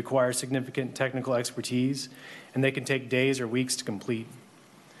 expensive, they require significant technical expertise, and they can take days or weeks to complete.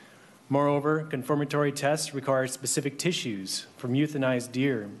 Moreover, confirmatory tests require specific tissues from euthanized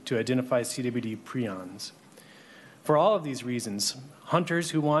deer to identify CWD prions. For all of these reasons,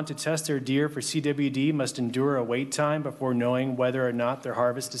 hunters who want to test their deer for CWD must endure a wait time before knowing whether or not their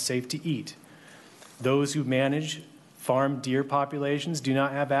harvest is safe to eat. Those who manage farm deer populations do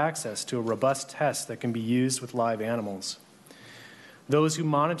not have access to a robust test that can be used with live animals. Those who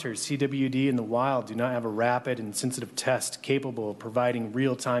monitor CWD in the wild do not have a rapid and sensitive test capable of providing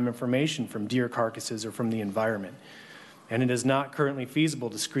real-time information from deer carcasses or from the environment. And it is not currently feasible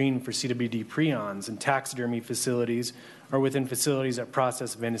to screen for CWD prions in taxidermy facilities or within facilities that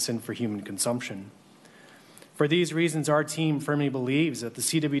process venison for human consumption. For these reasons, our team firmly believes that the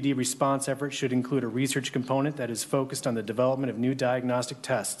CWD response effort should include a research component that is focused on the development of new diagnostic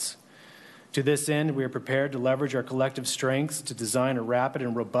tests. To this end, we are prepared to leverage our collective strengths to design a rapid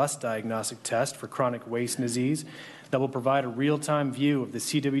and robust diagnostic test for chronic wasting disease that will provide a real-time view of the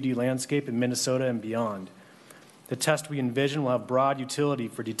CWD landscape in Minnesota and beyond. The test we envision will have broad utility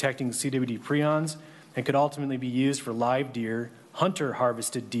for detecting CWD prions and could ultimately be used for live deer,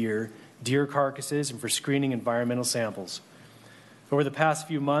 hunter-harvested deer, deer carcasses, and for screening environmental samples. Over the past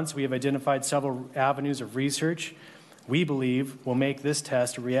few months, we have identified several avenues of research we believe will make this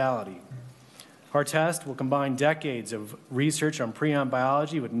test a reality. Our test will combine decades of research on prion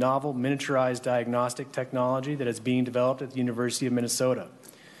biology with novel miniaturized diagnostic technology that is being developed at the University of Minnesota.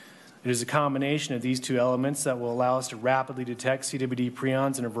 It is a combination of these two elements that will allow us to rapidly detect CWD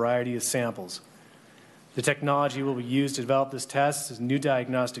prions in a variety of samples. The technology will be used to develop this test as a new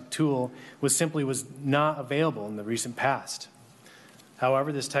diagnostic tool was not available in the recent past.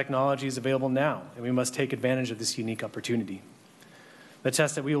 However, this technology is available now, and we must take advantage of this unique opportunity. The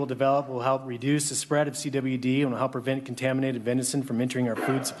test that we will develop will help reduce the spread of CWD and will help prevent contaminated venison from entering our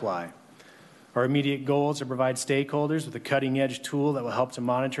food supply. Our immediate goal is to provide stakeholders with a cutting-edge tool that will help to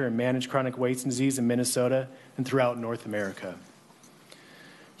monitor and manage chronic wasting disease in Minnesota and throughout North America.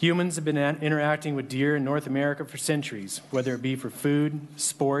 Humans have been interacting with deer in North America for centuries, whether it be for food,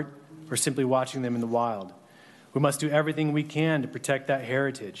 sport, or simply watching them in the wild. We must do everything we can to protect that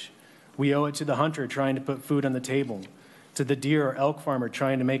heritage. We owe it to the hunter trying to put food on the table, to the deer or elk farmer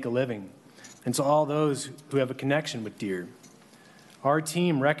trying to make a living, and to all those who have a connection with deer. Our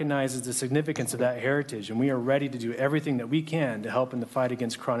team recognizes the significance of that heritage, and we are ready to do everything that we can to help in the fight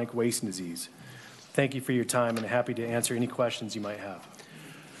against chronic wasting disease. Thank you for your time, and I'm happy to answer any questions you might have.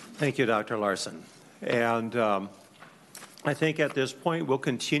 Thank you, Dr. Larson. And I think at this point we'll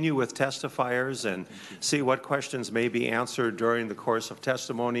continue with testifiers and see what questions may be answered during the course of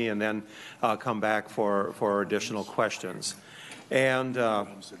testimony, and then come back for additional questions. And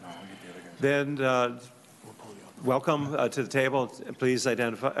then welcome to the table. Please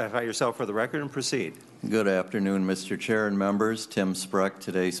identify yourself for the record and proceed. Good afternoon, Mr. Chair and members. Tim Spreck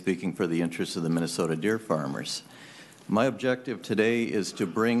today speaking for the interests of the Minnesota deer farmers. My objective today is to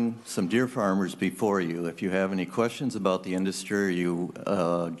bring some deer farmers before you. If you have any questions about the industry or you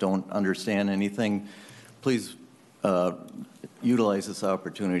don't understand anything, please utilize this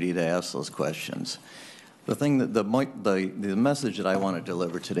opportunity to ask those questions. The message that I want to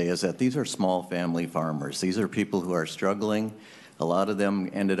deliver today is that these are small family farmers. These are people who are struggling. A lot of them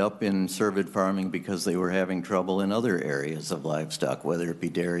ended up in cervid farming because they were having trouble in other areas of livestock, whether it be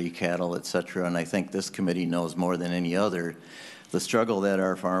dairy, cattle, etc. And I think this committee knows more than any other the struggle that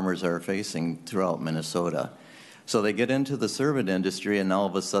our farmers are facing throughout Minnesota. So they get into the cervid industry, and all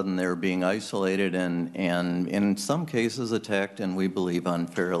of a sudden they're being isolated and in some cases attacked, and we believe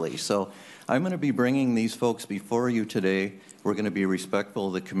unfairly. So I'm going to be bringing these folks before you today. We're going to be respectful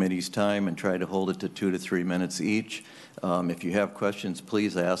of the committee's time and try to hold it to 2 to 3 minutes each. If you have questions,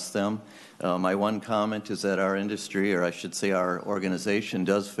 please ask them. My one comment is that our industry, or I should say our organization,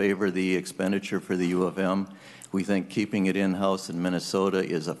 does favor the expenditure for the U of M. We think keeping it in-house in Minnesota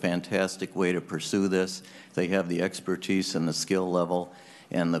is a fantastic way to pursue this. They have the expertise and the skill level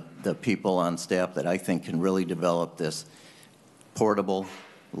and the people on staff that I think can really develop this portable,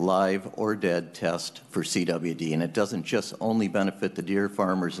 live or dead test for CWD. And it doesn't just only benefit the deer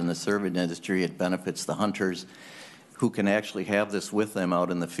farmers in the cervid industry, it benefits the hunters who can actually have this with them out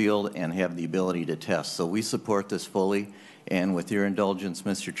in the field and have the ability to test. So we support this fully, And with your indulgence,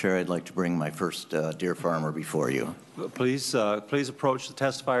 Mr. Chair, I'd like to bring my first deer farmer before you. Please approach the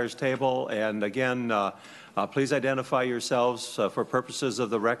testifiers table, and again, please identify yourselves for purposes of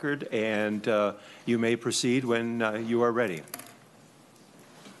the record, and you may proceed when you are ready.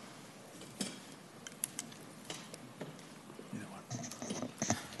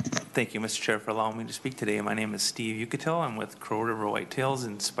 Thank you, Mr. Chair, for allowing me to speak today. My name is Steve Ucatil. I'm with Crow River Whitetails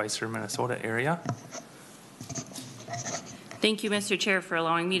in Spicer, Minnesota area. Thank you, Mr. Chair, for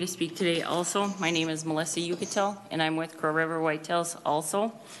allowing me to speak today also. My name is Melissa Ucatil, and I'm with Crow River Whitetails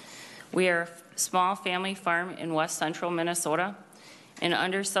also. We are a small family farm in west central Minnesota, and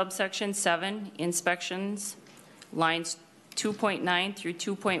under subsection 7, inspections, lines 2.9 through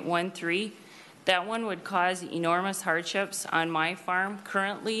 2.13, that one would cause enormous hardships on my farm.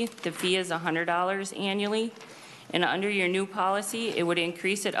 Currently, the fee is $100 annually, and under your new policy, it would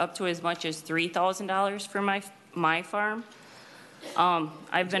increase it up to as much as $3,000 for my farm.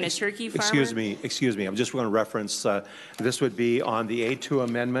 I've been a turkey farmer. Excuse me. I'm just going to reference, this would be on the A2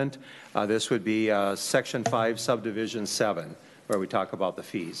 amendment. This would be Section 5, Subdivision 7, where we talk about the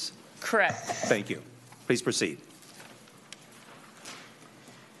fees. Correct. Thank you. Please proceed.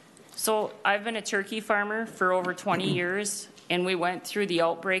 So I've been a turkey farmer for over 20 years, and we went through the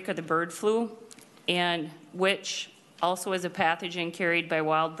outbreak of the bird flu, and which also is a pathogen carried by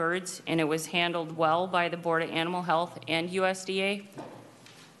wild birds, and it was handled well by the Board of Animal Health and USDA.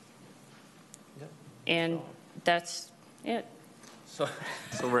 And that's it. So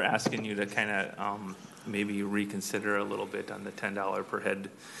we're asking you to kind of maybe reconsider a little bit on the $10 per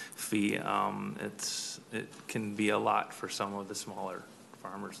head fee. It can be a lot for some of the smaller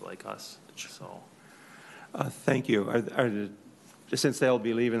farmers like us. So, thank you. Since they'll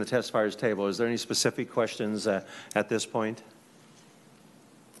be leaving the testifiers table, is there any specific questions at this point?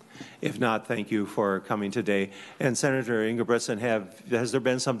 If not, thank you for coming today. And Senator Ingebretson, has there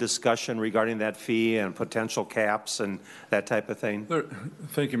been some discussion regarding that fee and potential caps and that type of thing?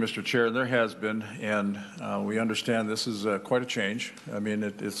 Thank you, Mr. Chair. There has been, and we understand this is quite a change. I mean,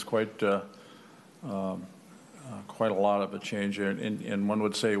 it's quite a lot of a change, and one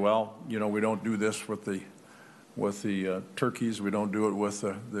would say, well, you know, we don't do this with the turkeys, we don't do it with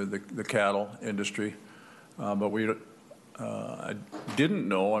the cattle industry, but I didn't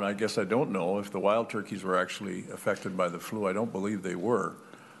know, and I guess I don't know, if the wild turkeys were actually affected by the flu. I don't believe they were.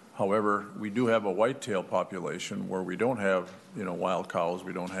 However, we do have a whitetail population where we don't have, you know, wild cows,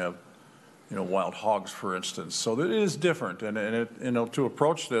 we don't have, you know, wild hogs, for instance. So it is different, and it, you know, to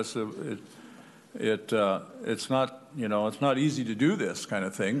approach this, it's not, you know, it's not easy to do this kind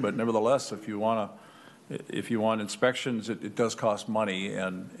of thing, but nevertheless, if you want inspections, it does cost money,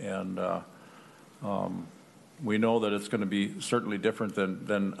 and we know that it's going to be certainly different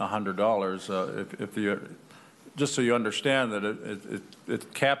than $100. Just so you understand that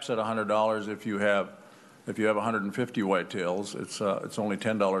it caps at $100 if you have 150 whitetails. It's only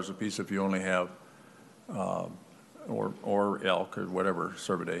 $10 a piece if you only have or elk or whatever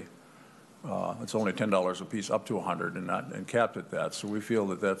cervidae. It's only $10 a piece up to 100 and capped at that. So we feel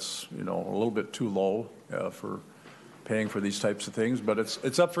that that's, you know, a little bit too low for paying for these types of things. But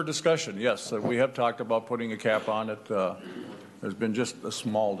it's up for discussion. Yes, we have talked about putting a cap on it. There's been just a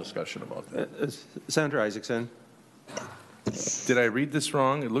small discussion about that. Senator Isaacson. Did I read this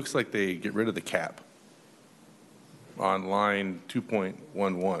wrong? It looks like they get rid of the cap on line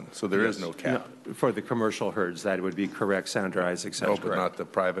 2.11, so there is no cap. No, for the commercial herds, that would be correct, Senator Isaacson. No, but not the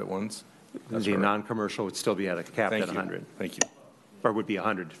private ones? That's the non-commercial would still be at a cap at 100. Thank you. Or would be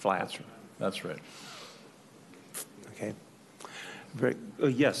 100 flat. That's right. Okay.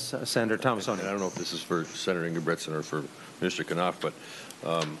 Yes, Senator Thomasoni. I don't know if this is for Senator Ingebretson or for Minister Knopf, but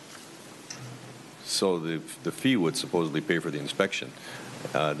so the fee would supposedly pay for the inspection.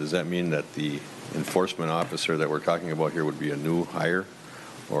 Does that mean that the enforcement officer that we're talking about here would be a new hire?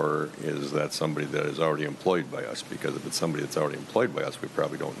 Or is that somebody that is already employed by us? Because if it's somebody that's already employed by us, we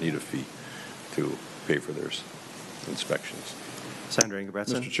probably don't need a fee to pay for their inspections. Senator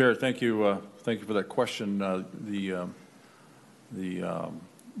Ingebretson. Mr. Chair, thank you for that question. The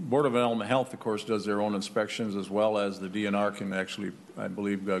Board of Animal Health, of course, does their own inspections, as well as the DNR can actually, I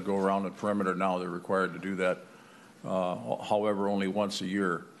believe, go around the perimeter now. They're required to do that, however, only once a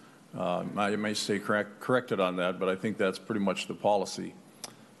year. I may stay corrected on that, but I think that's pretty much the policy.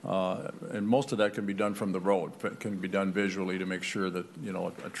 And most of that can be done from the road. It can be done visually to make sure that, you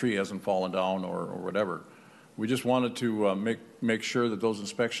know, a tree hasn't fallen down or whatever. We just wanted to make sure that those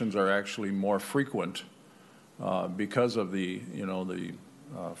inspections are actually more frequent because of the, you know, the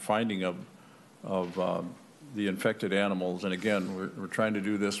finding of the infected animals. And again, we're trying to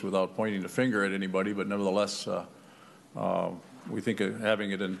do this without pointing the finger at anybody, but nevertheless, We think of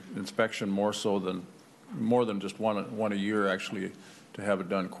having it in inspection more than just one a year, actually, to have it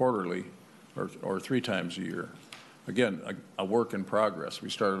done quarterly or 3 times a year. Again, a work in progress. We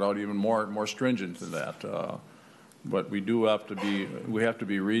started out even more stringent than that, but we have to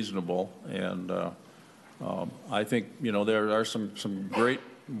be reasonable. And I think there are some great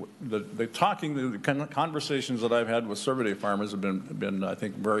the conversations that I've had with survey farmers have been I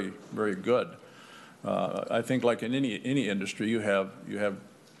think very, very good. I think like in any industry, you have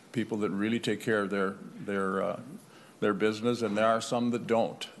people that really take care of their business, and there are some that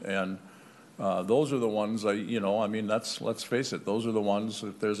don't. And those are the ones let's face it, those are the ones,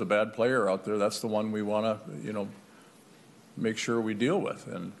 if there's a bad player out there, that's the one we want to make sure we deal with.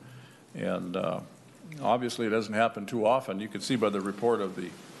 And obviously it doesn't happen too often. You can see by the report of the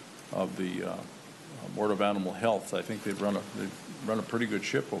Board of Animal Health, I think they've run a pretty good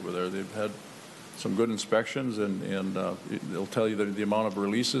ship over there. They've had some good inspections, and they'll tell you the amount of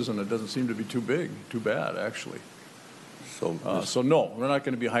releases, and it doesn't seem to be too bad, actually. So no, we're not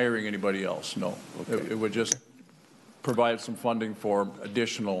going to be hiring anybody else, no. Okay. It would just provide some funding for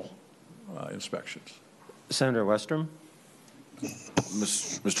additional inspections. Senator Westrom.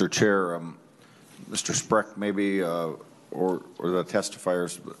 Mr. Chair, Mr. Spreck, maybe, or the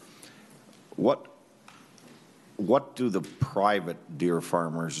testifiers, what do the private deer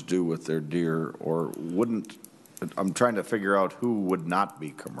farmers do with their deer, or wouldn't? I'm trying to figure out who would not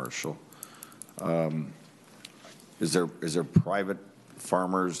be commercial. Is there private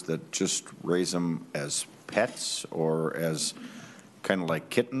farmers that just raise them as pets or as kind of like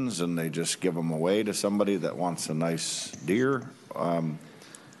kittens, and they just give them away to somebody that wants a nice deer?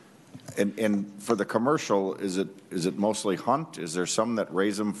 And for the commercial, is it mostly hunt? Is there some that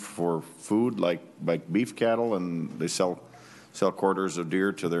raise them for food, like beef cattle, and they sell quarters of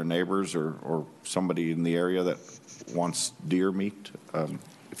deer to their neighbors or somebody in the area that wants deer meat?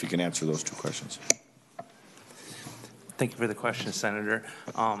 If you can answer those 2 questions. Thank you for the question, Senator.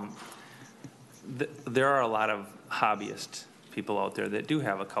 There are a lot of hobbyist people out there that do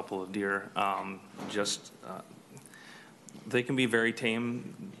have a couple of deer. They can be very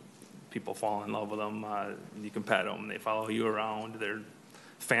tame. People fall in love with them. You can pet them. They follow you around. They're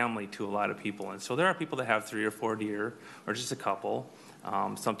family to a lot of people. And so there are people that have 3 or 4 deer, or just a couple.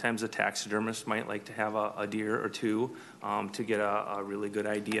 Sometimes a taxidermist might like to have a deer or 2 to get a really good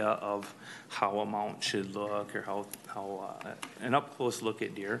idea of how a mount should look, or how an up-close look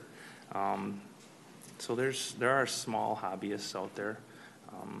at deer. So there are small hobbyists out there.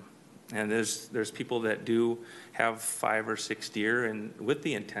 And there's people that do have 5 or 6 deer and with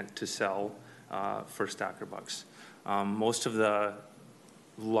the intent to sell for stocker bucks. Most of the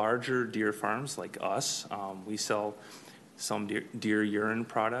larger deer farms like us, we sell some deer urine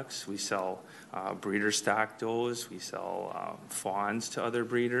products. We sell breeder stock does. We sell fawns to other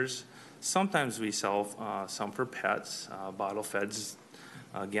breeders. Sometimes we sell some for pets, bottle feds.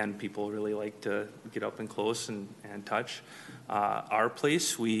 Again, people really like to get up and close and touch. Our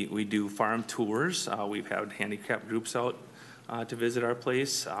place, we do farm tours. We've had handicapped groups out to visit our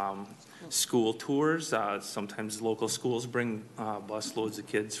place. School tours. Sometimes local schools bring bus loads of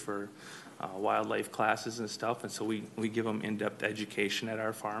kids for wildlife classes and stuff, and so we give them in-depth education at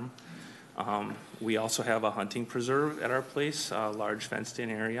our farm. We also have a hunting preserve at our place, a large fenced-in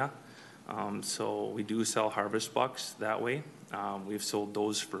area. So we do sell harvest bucks that way. We've sold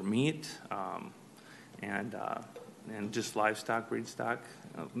those for meat and just livestock, breed stock.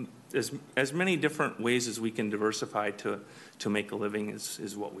 As many different ways as we can diversify to make a living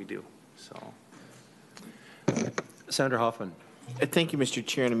is what we do. So, Senator Hoffman. Thank you, Mr.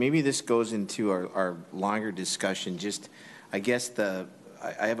 Chair. And maybe this goes into our longer discussion. I guess I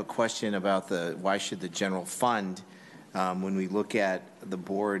have a question about why should the general fund, when we look at the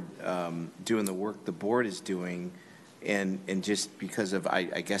board doing the work the board is doing, and just because of, I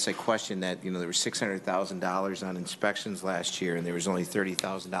guess I question that, there was $600,000 on inspections last year, and there was only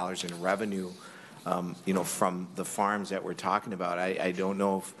 $30,000 in revenue, from the farms that we're talking about. I don't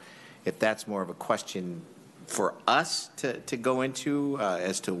know if that's more of a question for us to go into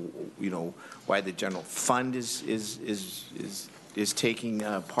as to why the general fund is taking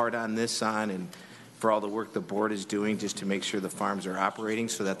part on this and for all the work the board is doing just to make sure the farms are operating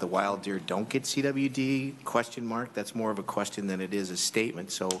so that the wild deer don't get CWD, ? That's more of a question than it is a statement.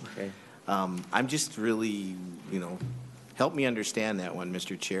 So okay. I'm just really, help me understand that one,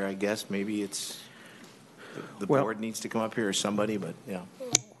 Mr. Chair. I guess maybe it's the board needs to come up here or somebody, but yeah.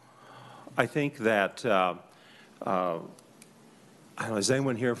 I think that, I don't know, is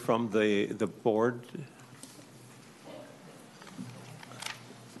anyone here from the board?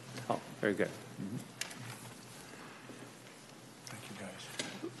 Oh, very good.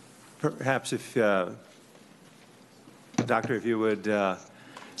 Perhaps if, Doctor, if you would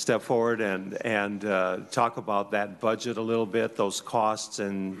step forward and talk about that budget a little bit, those costs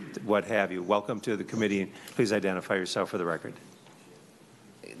and what have you. Welcome to the committee. Please identify yourself for the record.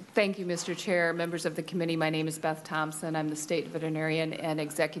 Thank you, Mr. Chair. Members of the committee, my name is Beth Thompson. I'm the State Veterinarian and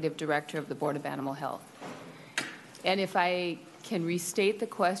Executive Director of the Board of Animal Health. And if I can restate the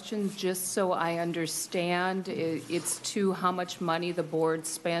question just so I understand, it's to how much money the board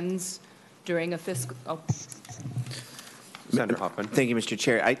spends during a fiscal... Oh. Senator Hoffman. Thank you, Mr.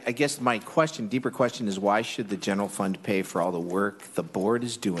 Chair. I guess my question, deeper question, is why should the general fund pay for all the work the board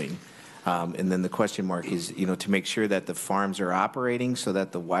is doing? And then the question mark is, to make sure that the farms are operating so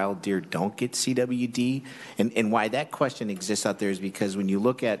that the wild deer don't get CWD. And why that question exists out there is because when you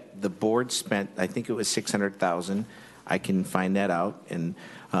look at the board spent, I think it was $600,000. I can find that out. And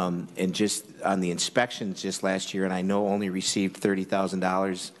just on the inspections just last year, and I know only received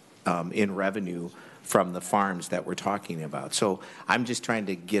 $30,000 in revenue from the farms that we're talking about. So I'm just trying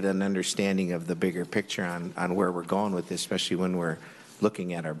to get an understanding of the bigger picture on where we're going with this, especially when we're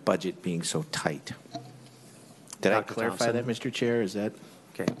looking at our budget being so tight. Did I clarify that, Mr. Chair? Is that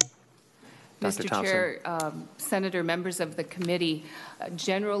okay? Mr. Chair, Senator, members of the committee,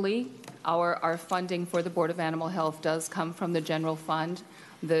 generally our funding for the Board of Animal Health does come from the general fund.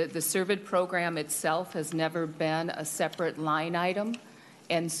 The CERVID program itself has never been a separate line item,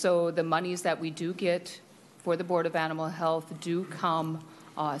 and so the monies that we do get for the Board of Animal Health do come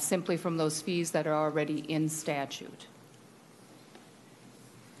simply from those fees that are already in statute.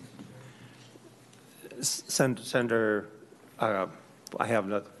 Senator, I have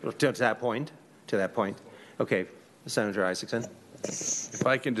no, to that point. Okay, Senator Isaacson. If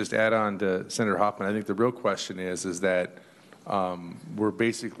I can just add on to Senator Hoffman, I think the real question is that we're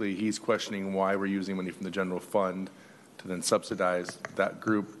basically, he's questioning why we're using money from the general fund to then subsidize that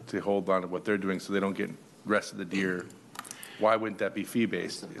group to hold on to what they're doing so they don't get the rest of the deer. Why wouldn't that be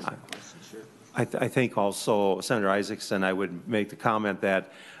fee-based? I think also, Senator Isaacson, I would make the comment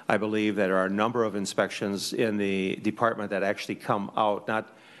that I believe that there are a number of inspections in the department that actually come out, not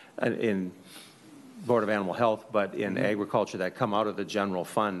in Board of Animal Health, but in agriculture that come out of the general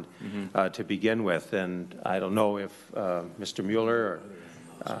fund to begin with. And I don't know if Mr. Mueller,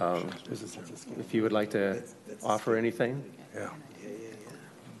 or, if you would like to offer anything. Yeah.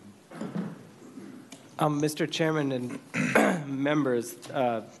 Mr. Chairman and members,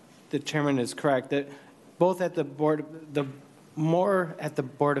 the chairman is correct that both at the board, more at the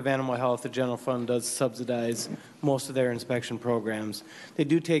Board of Animal Health, the general fund does subsidize most of their inspection programs. They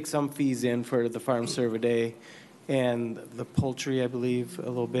do take some fees in for the farm survey and the poultry, I believe, a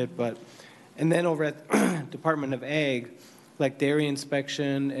little bit, and then over at Department of Ag, like dairy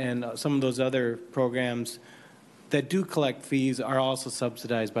inspection and some of those other programs that do collect fees are also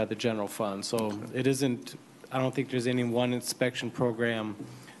subsidized by the general fund. So it isn't, I don't think there's any one inspection program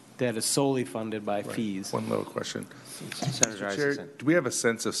that is solely funded by fees. One little question. Senator Chair, do we have a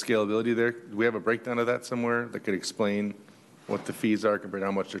sense of scalability there? Do we have a breakdown of that somewhere that could explain what the fees are compared to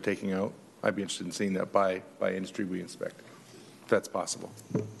how much they're taking out? I'd be interested in seeing that by industry we inspect, if that's possible.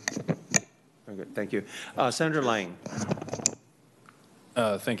 Very good. Thank you. Senator Lang.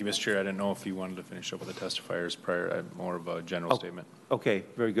 Thank you, Mr. Chair. I didn't know if you wanted to finish up with the testifiers prior, more of a general statement. Okay,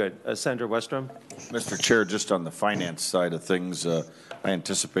 very good. Senator Westrom. Mr. Chair, just on the finance side of things, I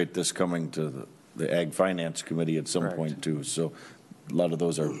anticipate this coming to the Ag Finance Committee at some point too. So a lot of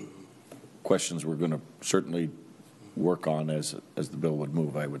those are questions we're going to certainly work on as the bill would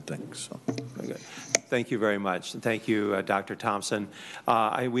move, I would think. So. Very good. Thank you very much. And thank you, Dr. Thompson.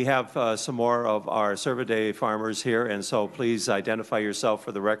 We have some more of our Cervidae farmers here, and so please identify yourself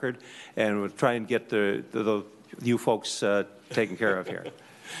for the record, and we'll try and get you folks taken care of here.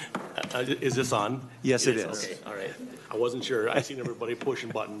 Is this on? Yes, it is. Okay, all right. I wasn't sure. I seen everybody pushing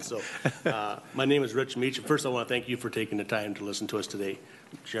buttons. So my name is Rich Meach. First, I want to thank you for taking the time to listen to us today,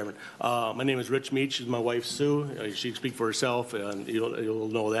 Chairman. My name is Rich Meach. This is my wife, Sue. She can speak for herself, and you'll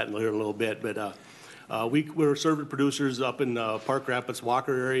know that in a little bit. But we're cervid producers up in Park Rapids,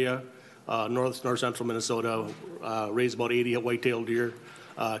 Walker area, north central Minnesota. Raised about 80 white-tailed deer.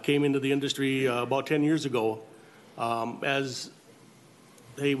 Came into the industry about 10 years ago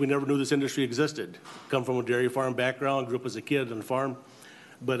hey, we never knew this industry existed. Come from a dairy farm background, grew up as a kid on a farm.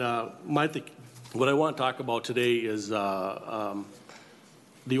 But what I want to talk about today is the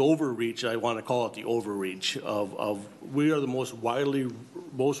overreach, I want to call it the overreach of we are the most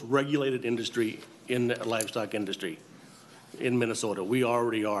regulated industry in the livestock industry in Minnesota. We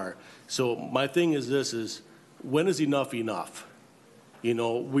already are. So my thing is this is, when is enough enough? You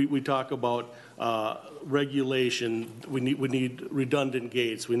know, we talk about regulation. We need redundant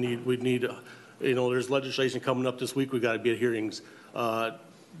gates. We need, you know, there's legislation coming up this week. We got to be at hearings.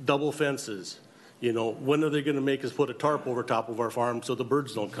 Double fences. You know, when are they going to make us put a tarp over top of our farm so the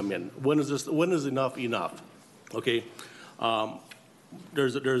birds don't come in? When is enough enough? Okay.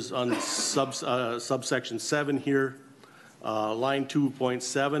 There's on subsection 7 here, line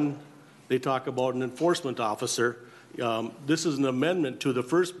 2.7, they talk about an enforcement officer. This is an amendment to the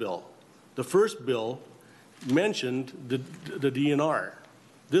first bill. The first bill mentioned the DNR.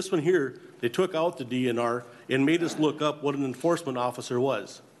 This one here, they took out the DNR and made us look up what an enforcement officer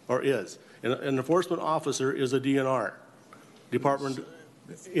was or is. An enforcement officer is a DNR. Department,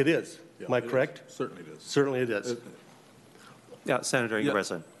 it is. Yeah, am I correct? Certainly it is. Certainly it is. Yeah, Senator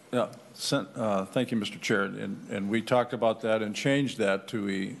Ingebrigtsen. Yeah, thank you, Mr. Chair. And we talked about that and changed that to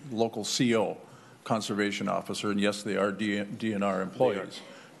a local CO, conservation officer. And yes, they are DNR employees.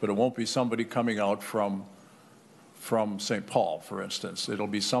 But it won't be somebody coming out from St. Paul, for instance. It'll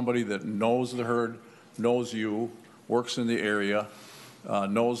be somebody that knows the herd, knows you, works in the area,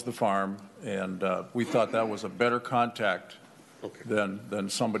 knows the farm, and we thought that was a better contact than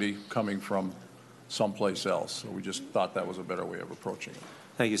somebody coming from someplace else. So we just thought that was a better way of approaching it.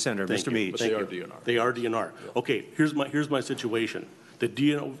 Thank you, Senator. Mr. Meach. But they are DNR. They are DNR. Okay, here's my situation. The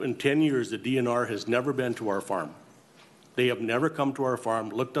DNR, in 10 years, the DNR has never been to our farm. They have never come to our farm,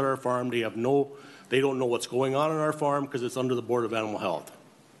 looked at our farm. They don't know what's going on our farm because it's under the Board of Animal Health.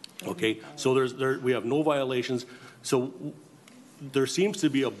 Okay, so we have no violations. So there seems to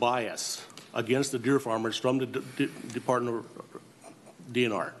be a bias against the deer farmers from the Department of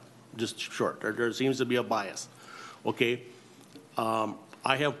DNR. Just short, there seems to be a bias. Okay,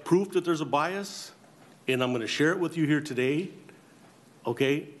 I have proof that there's a bias, and I'm going to share it with you here today.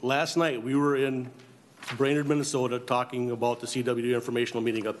 Okay, last night we were in Brainerd, Minnesota, talking about the CWD informational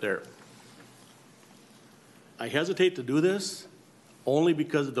meeting up there. I hesitate to do this only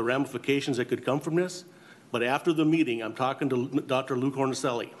because of the ramifications that could come from this, but after the meeting, I'm talking to Dr. Lou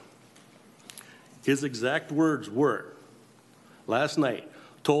Cornicelli. His exact words were, last night,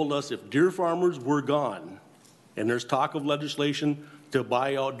 told us if deer farmers were gone, and there's talk of legislation to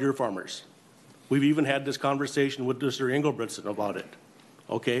buy out deer farmers. We've even had this conversation with Mr. Ingebrigtsen about it,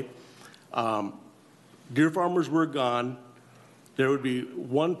 okay? Deer farmers were gone, there would be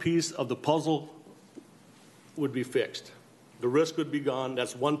one piece of the puzzle would be fixed. The risk would be gone,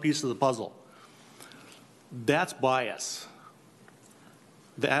 that's one piece of the puzzle. That's bias.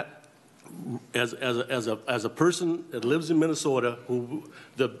 That, as a person that lives in Minnesota, who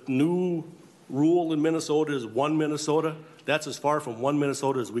the new rule in Minnesota is one Minnesota, that's as far from one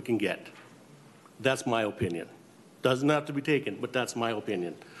Minnesota as we can get. That's my opinion. Doesn't have to be taken, but that's my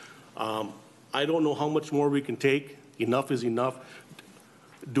opinion. I don't know how much more we can take. Enough is enough.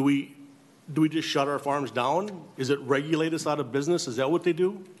 Do we just shut our farms down? Is it regulate us out of business? Is that what they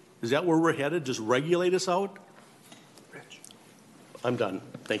do? Is that where we're headed? Just regulate us out? I'm done.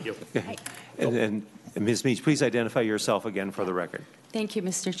 Thank you. And Ms. Meach, please identify yourself again for the record. Thank you,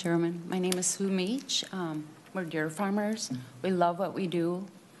 Mr. Chairman. My name is Sue Meach. We're deer farmers. We love what we do.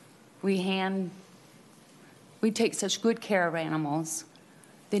 We take such good care of animals.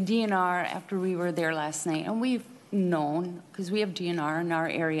 The DNR, after we were there last night, and we've known, because we have DNR in our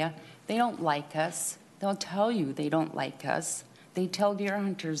area, they don't like us. They'll tell you they don't like us. They tell deer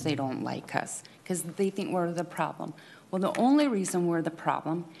hunters they don't like us because they think we're the problem. Well, the only reason we're the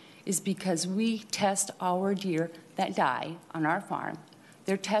problem is because we test our deer that die on our farm.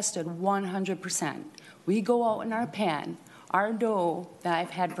 They're tested 100%. We go out in our pen, our doe that I've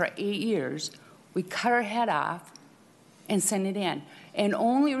had for 8 years, we cut her head off and send it in. And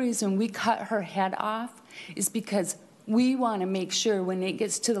only reason we cut her head off is because we want to make sure when it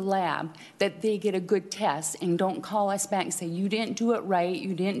gets to the lab that they get a good test and don't call us back and say, you didn't do it right,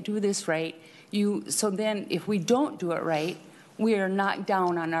 you didn't do this right. So then if we don't do it right, we are knocked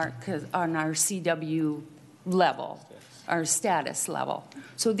down on our CW level, our status level.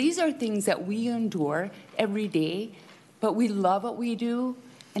 So these are things that we endure every day, but we love what we do,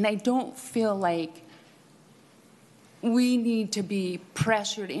 and I don't feel like we need to be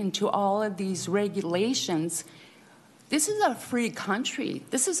pressured into all of these regulations. This is a free country.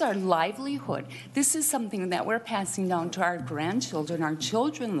 This is our livelihood. This is something that we're passing down to our grandchildren. Our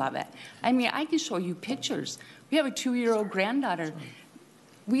children love it. I mean, I can show you pictures. We have a 2-year-old granddaughter.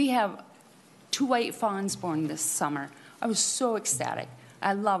 We have 2 white fawns born this summer. I was so ecstatic.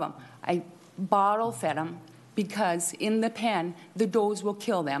 I love them. I bottle fed them because in the pen, the does will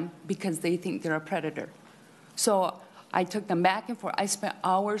kill them because they think they're a predator. So I took them back and forth. I spent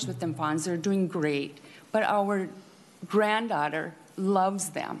hours with them fawns. They're doing great. But our granddaughter loves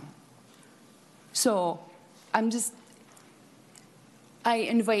them. So I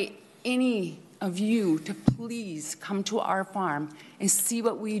invite any of you to please come to our farm and see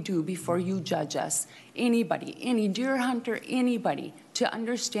what we do before you judge us. Anybody, any deer hunter, anybody, to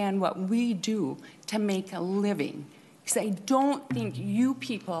understand what we do to make a living. Because I don't think you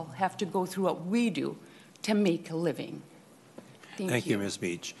people have to go through what we do to make a living. Thank you, Ms.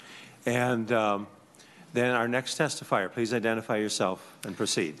 Beach. And then our next testifier, please identify yourself and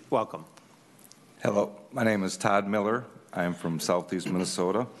proceed. Welcome. Hello, my name is Todd Miller. I am from Southeast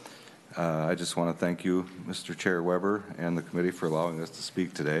Minnesota. I just want to thank you, Mr. Chair Weber, and the committee for allowing us to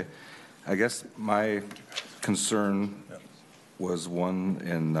speak today. I guess my concern was one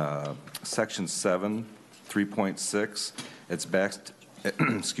in Section 7, 3.6. It's back,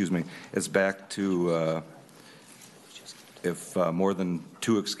 excuse me, it's back to if more than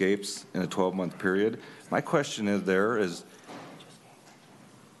 2 escapes in a 12-month period. My question is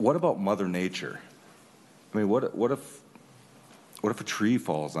what about Mother Nature? I mean, what if a tree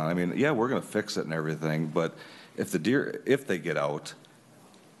falls on? I mean, yeah, we're going to fix it and everything, but if the deer, if they get out,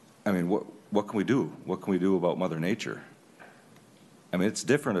 I mean, what can we do? What can we do about Mother Nature? I mean, it's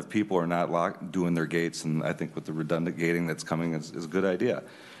different if people are not doing their gates, and I think with the redundant gating that's coming is a good idea.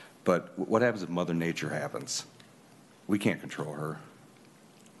 But what happens if Mother Nature happens? We can't control her.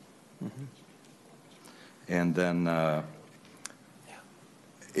 Mm-hmm. And then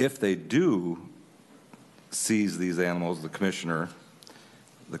if they do seize these animals, the commissioner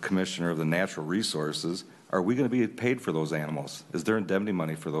of the natural resources, are we going to be paid for those animals? Is there indemnity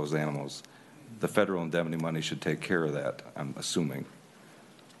money for those animals? The federal indemnity money should take care of that, I'm assuming.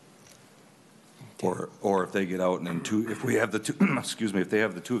 Or if they get out and then if we have the 2, excuse me, if they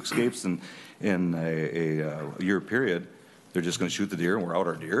have the 2 escapes in a year period, they're just going to shoot the deer and we're out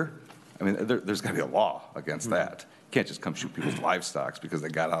our deer? I mean, there's got to be a law against that. You can't just come shoot people's livestock because they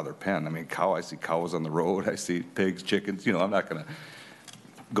got out of their pen. I mean, I see cows on the road, I see pigs, chickens, you know, I'm not going to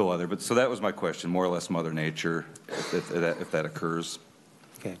go out there. But so that was my question, more or less Mother Nature, if that occurs.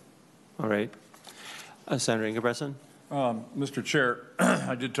 Okay. All right. Senator Ingebretson? Mr. Chair,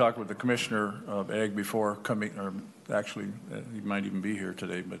 I did talk with the Commissioner of Ag before coming, or actually, he might even be here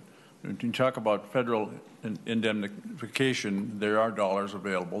today, but when you talk about federal indemnification, there are dollars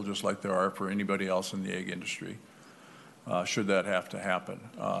available, just like there are for anybody else in the ag industry, should that have to happen.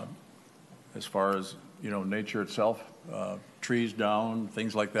 As far as, you know, nature itself, trees down,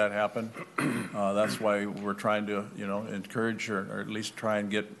 things like that happen. That's why we're trying to, you know, encourage or at least try and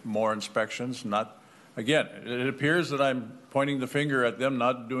get more inspections. Again, it appears that I'm pointing the finger at them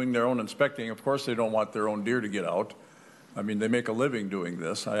not doing their own inspecting. Of course, they don't want their own deer to get out. I mean, they make a living doing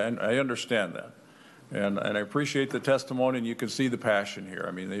this. I understand that. And I appreciate the testimony, and you can see the passion here.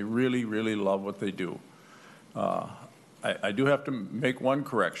 I mean, they really, really love what they do. I do have to make one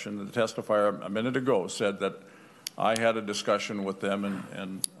correction. The testifier a minute ago said that I had a discussion with them,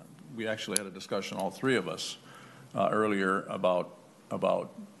 and we actually had a discussion, all 3 of us, earlier about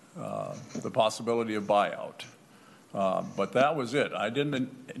the possibility of buyout. But that was it. I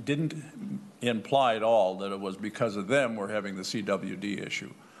didn't imply at all that it was because of them we're having the CWD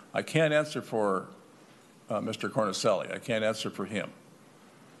issue. I can't answer for Mr. Cornicelli. I can't answer for him.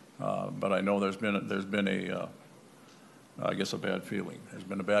 But I know there's been a I guess a bad feeling. There's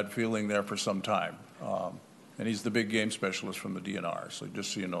been a bad feeling there for some time. And he's the big game specialist from the DNR, so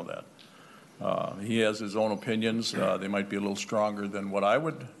just so you know that. He has his own opinions. They might be a little stronger than what I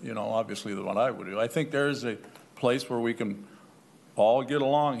would, you know, obviously than what I would do. I think there is a place where we can all get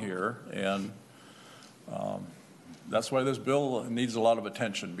along here, and that's why this bill needs a lot of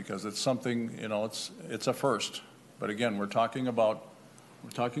attention, because it's something, you know, it's a first. But again, we're talking about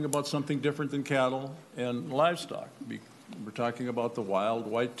something different than cattle and livestock. We're talking about the wild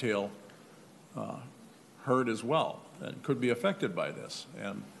whitetail herd as well, and could be affected by this.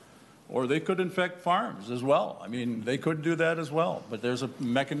 Or they could infect farms as well. I mean, they could do that as well. But there's a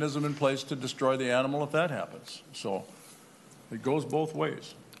mechanism in place to destroy the animal if that happens. So it goes both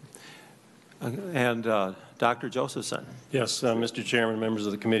ways. And Dr. Josephson. Yes, Mr. Chairman, members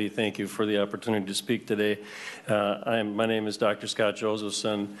of the committee, thank you for the opportunity to speak today. My name is Dr. Scott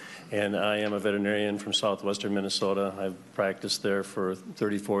Josephson, and I am a veterinarian from southwestern Minnesota. I've practiced there for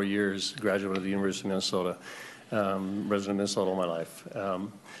 34 years, graduate of the University of Minnesota, resident of Minnesota all my life.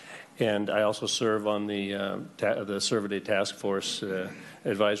 And I also serve on the Cervidae Task Force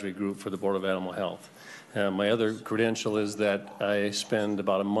Advisory Group for the Board of Animal Health. My other credential is that I spend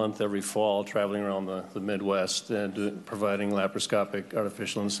about a month every fall traveling around the Midwest and providing laparoscopic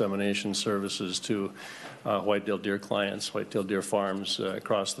artificial insemination services to white-tailed deer clients, white-tailed deer farms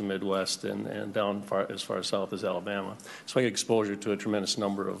across the Midwest and down as far south as Alabama. So I get exposure to a tremendous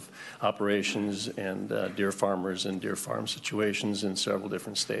number of operations and deer farmers and deer farm situations in several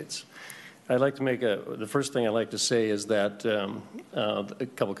different states. I'd like to make the first thing I'd like to say is that a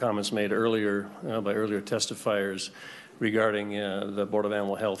couple comments made earlier by earlier testifiers regarding the Board of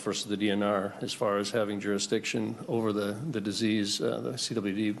Animal Health versus the DNR as far as having jurisdiction over the disease, the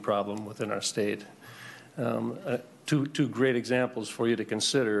CWD problem within our state. Two great examples for you to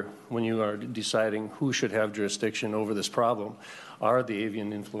consider when you are deciding who should have jurisdiction over this problem are the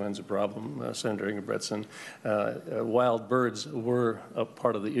avian influenza problem, Senator Ingebretson. Wild birds were a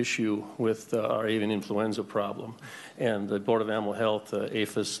part of the issue with our avian influenza problem, and the Board of Animal Health,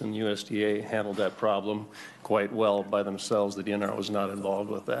 APHIS and USDA handled that problem quite well by themselves. The DNR was not involved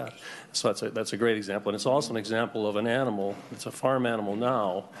with that. So that's a great example, and it's also an example of an animal, it's a farm animal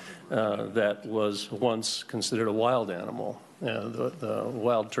now, that was once considered a wild animal. The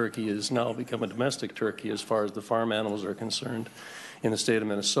wild turkey has now become a domestic turkey as far as the farm animals are concerned in the state of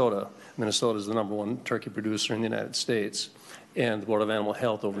Minnesota. Minnesota is the #1 turkey producer in the United States, and the Board of Animal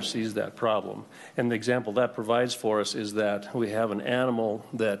Health oversees that problem. And the example that provides for us is that we have an animal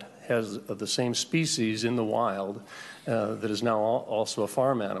that has the same species in the wild that is now also a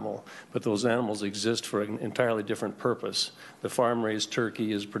farm animal, but those animals exist for an entirely different purpose. The farm-raised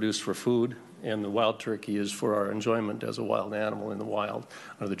turkey is produced for food, and the wild turkey is for our enjoyment as a wild animal in the wild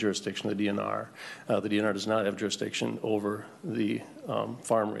under the jurisdiction of the DNR. The DNR does not have jurisdiction over the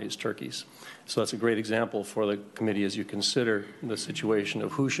farm-raised turkeys. So that's a great example for the committee as you consider the situation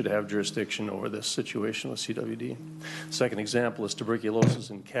of who should have jurisdiction over this situation with CWD. Second example is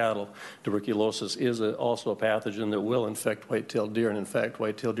tuberculosis in cattle. Tuberculosis is also a pathogen that will infect white-tailed deer, and in fact,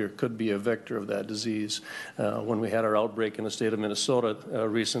 white-tailed deer could be a vector of that disease. When we had our outbreak in the state of Minnesota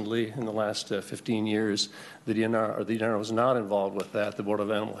recently, in the last 15 years, the DNR was not involved with that. The Board of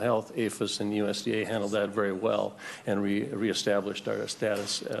Animal Health, APHIS, and USDA handled that very well and reestablished our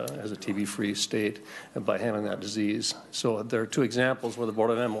status as a TB-free state by handling that disease. So there are two examples where the Board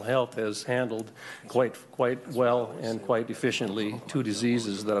of Animal Health has handled quite well and quite efficiently two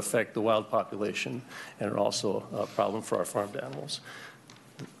diseases that affect the wild population and are also a problem for our farmed animals.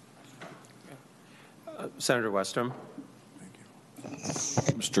 Senator Westrom.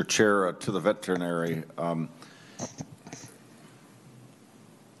 Mr. Chair, to the veterinary, and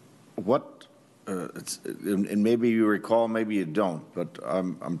maybe you recall, maybe you don't, but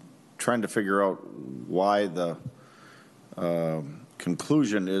I'm trying to figure out why the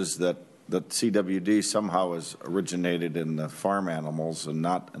conclusion is that CWD somehow has originated in the farm animals and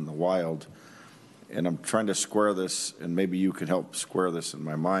not in the wild. And I'm trying to square this, and maybe you could help square this in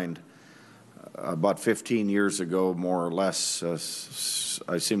my mind. About 15 years ago, more or less,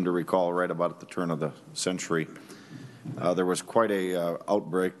 I seem to recall right about at the turn of the century, there was quite a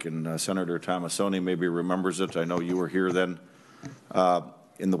outbreak, and Senator Tomassoni maybe remembers it. I know you were here then,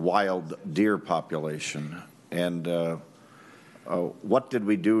 in the wild deer population. And what did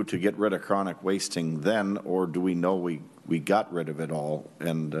we do to get rid of chronic wasting then, or do we know we got rid of it all,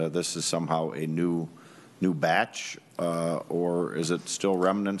 and this is somehow a new batch, or is it still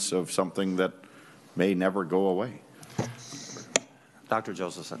remnants of something that may never go away? Dr.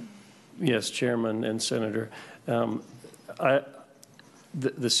 Josephson. Yes, Chairman and Senator. The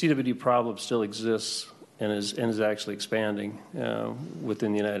CWD problem still exists and is actually expanding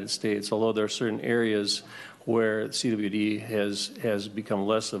within the United States, although there are certain areas where CWD has become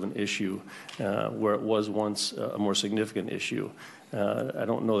less of an issue, where it was once a more significant issue. I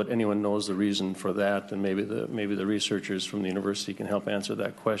don't know that anyone knows the reason for that, and maybe the researchers from the university can help answer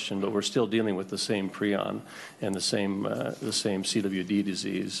that question. But we're still dealing with the same prion and the same CWD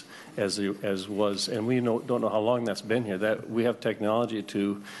disease as was, and we don't know how long that's been here. That we have technology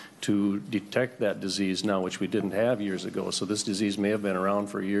to detect that disease now, which we didn't have years ago. So this disease may have been around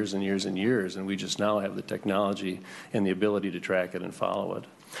for years and years and years, and we just now have the technology and the ability to track it and follow it.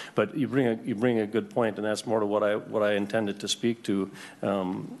 But you bring a good point, and that's more to what I intended to speak to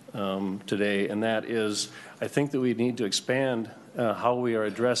today, and that is I think that we need to expand how we are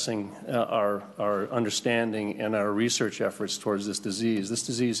addressing our understanding and our research efforts towards this disease. This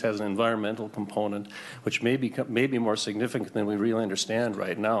disease has an environmental component which may be more significant than we really understand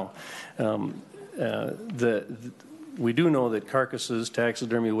right now. we do know that carcasses,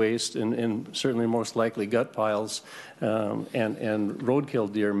 taxidermy waste, and certainly most likely gut piles and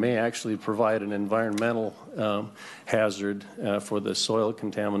roadkill deer may actually provide an environmental hazard for the soil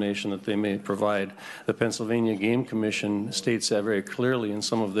contamination that they may provide. The Pennsylvania Game Commission states that very clearly in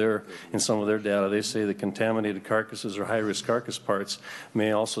some of their data. They say that contaminated carcasses or high-risk carcass parts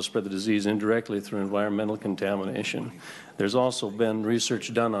may also spread the disease indirectly through environmental contamination. There's also been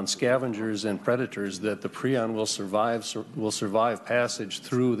research done on scavengers and predators that the prion will survive passage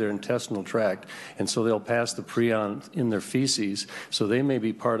through their intestinal tract, and so they'll pass the prion in their feces. So they may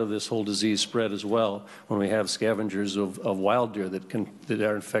be part of this whole disease spread as well when we have scavengers of wild deer that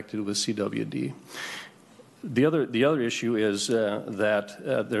are infected with CWD. The other issue is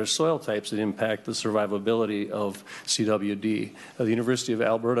that there are soil types that impact the survivability of CWD. The University of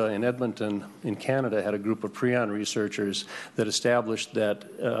Alberta in Edmonton in Canada had a group of prion researchers that established that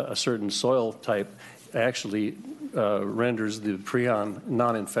a certain soil type actually renders the prion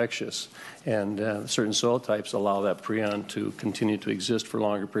non-infectious, and certain soil types allow that prion to continue to exist for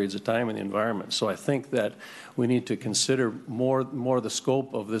longer periods of time in the environment. So I think that we need to consider more the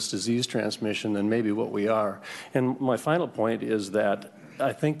scope of this disease transmission than maybe what we are. And my final point is that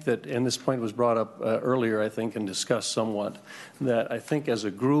I think that, and this point was brought up earlier, I think, and discussed somewhat, that I think as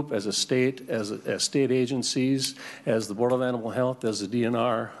a group, as a state, as state agencies, as the Board of Animal Health, as the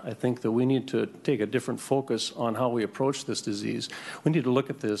DNR, I think that we need to take a different focus on how we approach this disease. We need to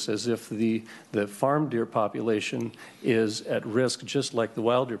look at this as if the farm deer population is at risk just like the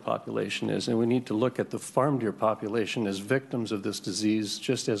wild deer population is, and we need to look at the farm deer population as victims of this disease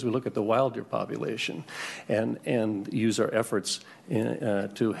just as we look at the wild deer population, and use our efforts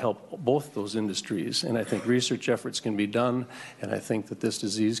to help both those industries. And I think research efforts can be done, and I think that this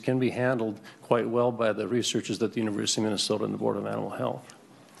disease can be handled quite well by the researchers at the University of Minnesota and the Board of Animal Health.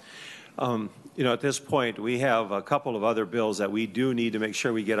 You know, at this point, we have a couple of other bills that we do need to make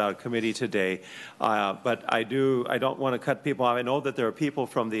sure we get out of committee today. But I don't want to cut people off. I know that there are people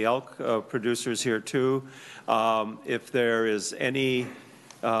from the elk producers here too. If there is any,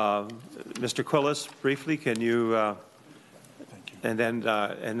 Mr. Quillis, briefly, can you? And then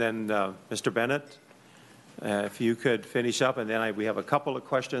Mr. Bennett, if you could finish up, and then we have a couple of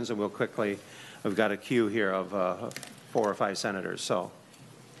questions, and we'll quickly. We've got a queue here of 4 or 5 senators. So,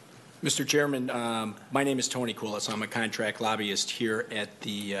 Mr. Chairman, my name is Tony Quillis. I'm a contract lobbyist here at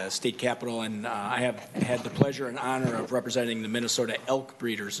the state capitol, and I have had the pleasure and honor of representing the Minnesota Elk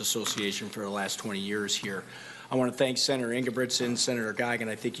Breeders Association for the last 20 years here. I want to thank Senator Ingebrigtsen, Senator Goggin.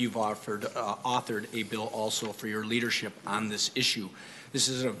 I think you've authored a bill also for your leadership on this issue. This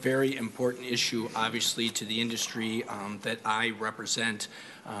is a very important issue, obviously, to the industry that I represent.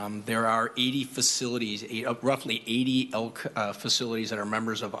 There are 80 facilities, roughly 80 elk facilities that are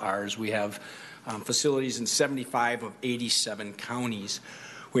members of ours. We have facilities in 75 of 87 counties.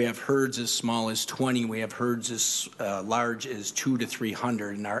 We have herds as small as 20. We have herds as large as 200 to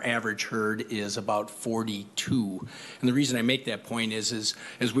 300, and our average herd is about 42. And the reason I make that point is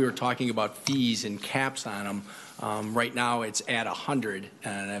as we were talking about fees and caps on them, right now it's at 100,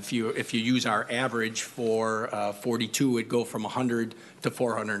 and if you use our average for 42, it'd go from 100 to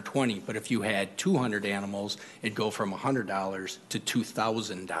 420. But if you had 200 animals, it'd go from $100 to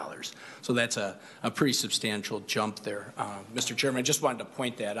 $2,000. So that's a pretty substantial jump there. Mr. Chairman, I just wanted to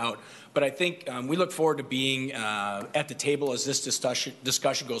point that out. But I think we look forward to being at the table as this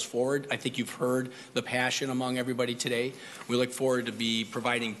discussion goes forward. I think you've heard the passion among everybody today. We look forward to be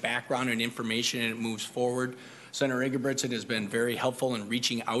providing background and information as it moves forward. Senator Ingebrigtsen has been very helpful in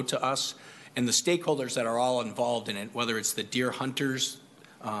reaching out to us, and the stakeholders that are all involved in it, whether it's the deer hunters,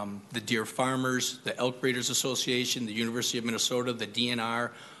 the deer farmers, the Elk Breeders Association, the University of Minnesota, the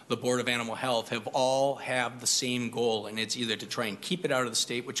DNR, the Board of Animal Health, have the same goal, and it's either to try and keep it out of the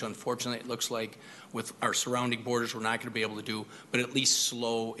state, which unfortunately it looks like with our surrounding borders we're not going to be able to do, but at least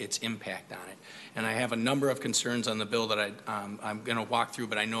slow its impact on it. And I have a number of concerns on the bill that I'm going to walk through,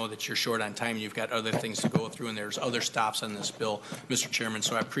 but I know that you're short on time and you've got other things to go through, and there's other stops on this bill, Mr. Chairman,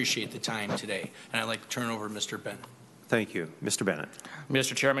 so I appreciate the time today. And I'd like to turn it over to Mr. Bennett. Thank you. Mr. Bennett.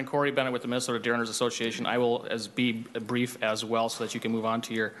 Mr. Chairman, Corey Bennett with the Minnesota Deer Hunters Association. I will be brief as well so that you can move on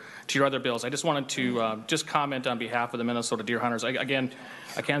to your other bills. I just wanted to just comment on behalf of the Minnesota Deer Hunters. I can't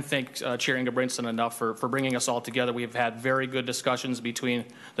thank Chair Ingebrigtsen enough for bringing us all together. We've had very good discussions between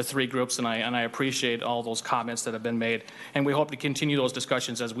the three groups, and I appreciate all those comments that have been made. And we hope to continue those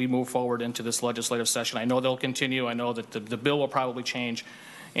discussions as we move forward into this legislative session. I know they'll continue. I know that the bill will probably change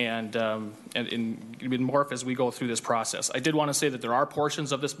and morph as we go through this process. I did want to say that there are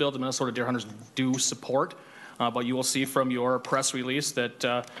portions of this bill the Minnesota Deer Hunters do support, but you will see from your press release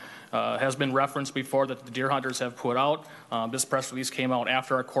that has been referenced before that the deer hunters have put out. This press release came out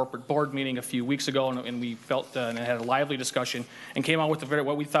after our corporate board meeting a few weeks ago, and we felt and had a lively discussion and came out with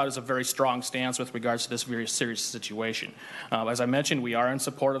what we thought is a very strong stance with regards to this very serious situation. As I mentioned, we are in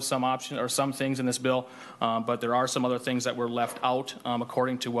support of some options or some things in this bill, but there are some other things that were left out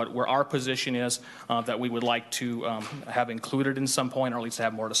according to where our position is that we would like to have included in some point, or at least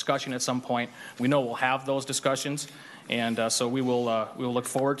have more discussion at some point. We know we'll have those discussions. And so we will look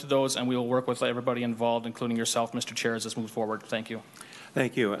forward to those, and we will work with everybody involved, including yourself, Mr. Chair, as this moves forward. Thank you.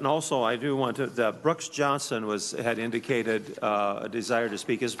 Thank you. And also, I do want to, Brooks Johnson had indicated a desire to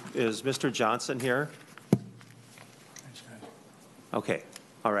speak. Is Mr. Johnson here? Okay.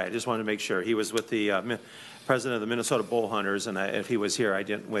 All right. I just wanted to make sure. He was with the president of the Minnesota Bull Hunters, and if he was here, I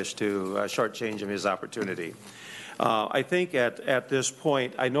didn't wish to shortchange him his opportunity. I think at this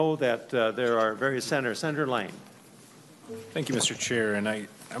point, I know that there are various senators. Senator Lane. Thank you, Mr. Chair. And I'm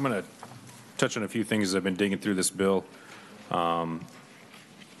going to touch on a few things as I've been digging through this bill, kind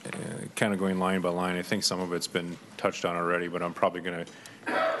of going line by line. I think some of it's been touched on already, but I'm probably going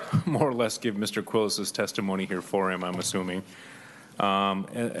to more or less give Mr. Quillis's testimony here for him, I'm assuming.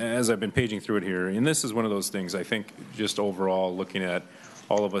 As I've been paging through it here, and this is one of those things, I think, just overall looking at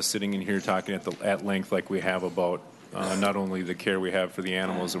all of us sitting in here talking at length like we have about not only the care we have for the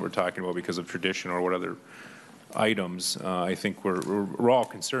animals that we're talking about because of tradition or what other items, I think we're all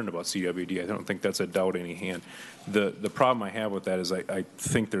concerned about CWD. I don't think that's a doubt in any hand. The problem I have with that is I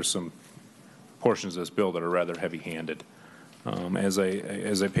think there's some portions of this bill that are rather heavy-handed. As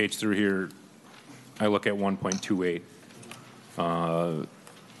I page through here, I look at 1.28.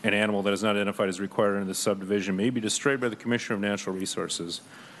 An animal that is not identified as required under the subdivision may be destroyed by the Commissioner of Natural Resources.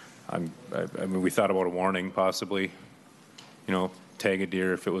 I mean, we thought about a warning, possibly. You know, tag a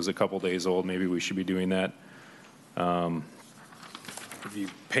deer if it was a couple days old. Maybe we should be doing that. If you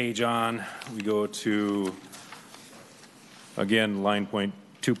page on, we go to, again, line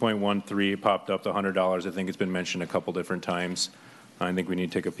 2.13 popped up to $100. I think it's been mentioned a couple different times. I think we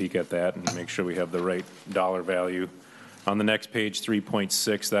need to take a peek at that and make sure we have the right dollar value. On the next page,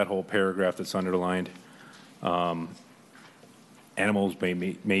 3.6, that whole paragraph that's underlined, animals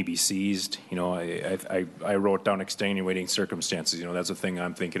may be seized. You know, I wrote down extenuating circumstances. You know, that's a thing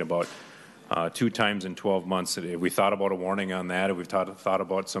I'm thinking about. 2 times in 12 months. Have we thought about a warning on that? Have we thought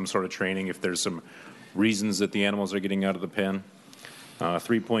about some sort of training if there's some reasons that the animals are getting out of the pen?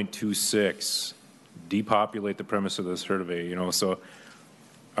 3.26, depopulate the premise of the survey. You know, so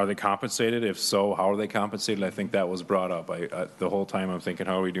are they compensated? If so, how are they compensated? I think that was brought up. The whole time I'm thinking,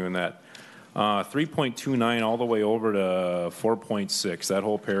 how are we doing that? 3.29 all the way over to 4.6, that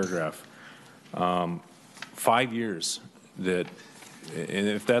whole paragraph. 5 years that. And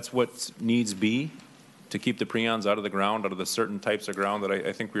if that's what needs be to keep the prions out of the ground, out of the certain types of ground that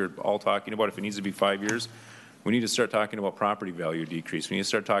I think we were all talking about, if it needs to be 5 years, we need to start talking about property value decrease. We need to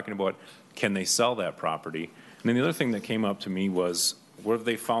start talking about, can they sell that property? And then the other thing that came up to me was, where have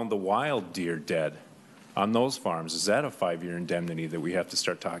they found the wild deer dead on those farms? Is that a 5-year indemnity that we have to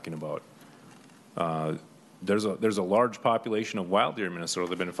start talking about? There's a large population of wild deer in Minnesota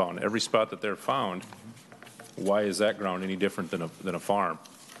that have been found. Every spot that they're found, why is that ground any different than a farm?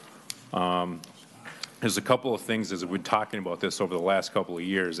 There's a couple of things as we've been talking about this over the last couple of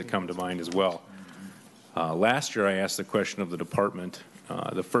years that come to mind as well. Last year I asked the question of the department.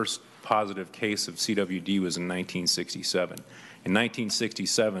 The first positive case of CWD was in 1967. In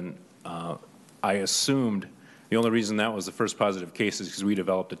 1967, I assumed the only reason that was the first positive case is because we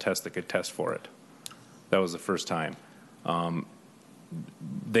developed a test that could test for it. That was the first time.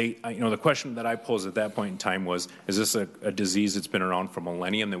 The question that I posed at that point in time was, is this a disease that's been around for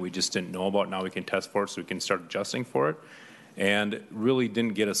millennium that we just didn't know about? Now we can test for it so we can start adjusting for it. And really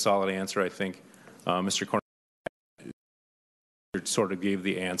didn't get a solid answer. I think Mr. Corner sort of gave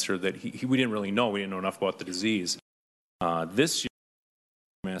the answer that we didn't really know. We didn't know enough about the disease. This year,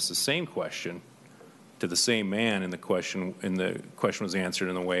 I asked the same question to the same man, and the question was answered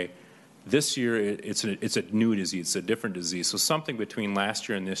in the way. This year, it's a new disease, it's a different disease. So something between last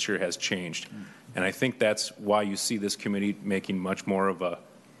year and this year has changed. And I think that's why you see this committee making much more of a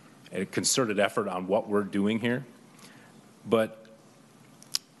concerted effort on what we're doing here. But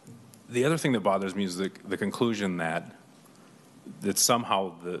the other thing that bothers me is the conclusion that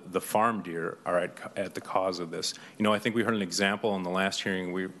somehow the farm deer are at the cause of this. You know, I think we heard an example in the last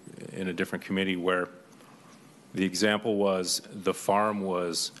hearing in a different committee where the example was the farm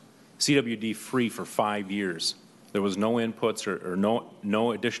was CWD free for 5 years. There was no inputs or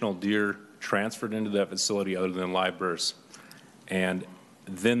no additional deer transferred into that facility other than live births. And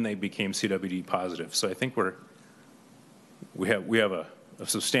then they became CWD positive. So I think we have a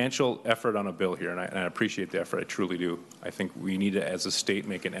substantial effort on a bill here, and I appreciate the effort. I truly do. I think we need to, as a state,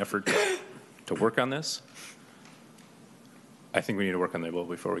 make an effort to work on this. I think we need to work on the bill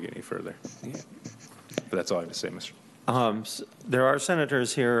before we get any further. But that's all I have to say, Mr. There are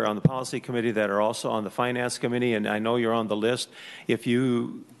senators here on the policy committee that are also on the finance committee, and I know you're on the list. If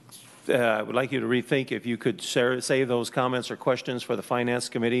you would like you to rethink, if you could save those comments or questions for the finance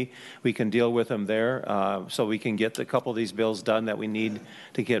committee, we can deal with them there, so we can get a couple of these bills done that we need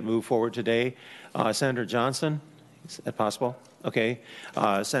to get moved forward today. Senator Johnson, is that possible? Okay.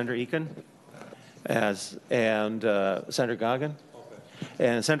 Senator Eakin, and Senator Goggin.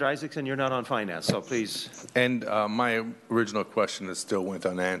 And Senator Isaacson, you're not on finance, so please. And my original question is still went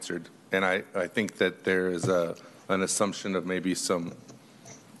unanswered, and I think that there is an assumption of maybe some,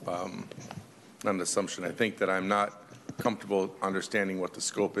 not an assumption, I think that I'm not comfortable understanding what the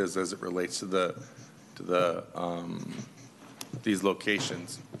scope is as it relates to these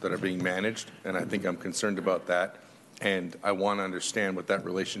locations that are being managed, and I think I'm concerned about that, and I want to understand what that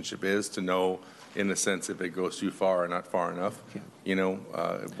relationship is to know, in a sense, if it goes too far or not far enough. You know,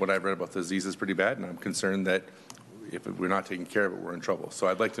 what I've read about the disease is pretty bad, and I'm concerned that if we're not taking care of it, we're in trouble. So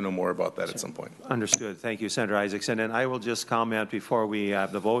I'd like to know more about that at some point. Understood. Thank you, Senator Isaacson. And I will just comment before we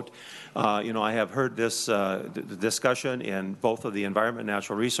have the vote. You know, I have heard this discussion in both of the Environment and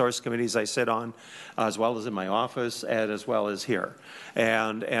Natural Resource Committees I sit on, as well as in my office, and as well as here.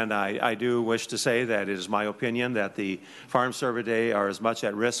 And I do wish to say that it is my opinion that the Farm Service are as much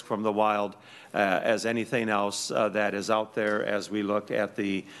at risk from the wild as anything else that is out there as we look at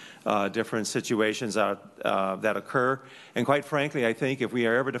the different situations that occur. And quite frankly, I think if we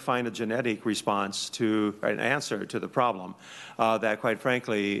are ever to find a genetic response to an answer to the problem, that quite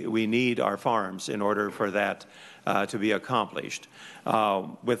frankly, we need our farms in order for that to be accomplished.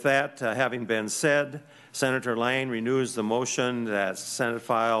 With that having been said, Senator Lang renews the motion that Senate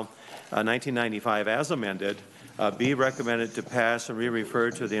File 1995 as amended be recommended to pass and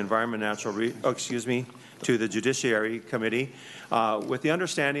re-referred to the Environment to the Judiciary Committee, with the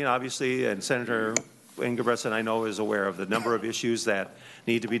understanding, obviously, and Senator Ingebretson, I know, is aware of the number of issues that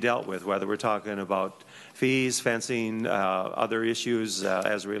need to be dealt with, whether we're talking about fees, fencing, other issues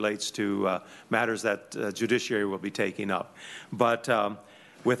as it relates to matters that Judiciary will be taking up. But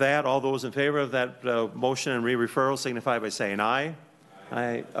with that, all those in favor of that motion and re-referral signify by saying aye.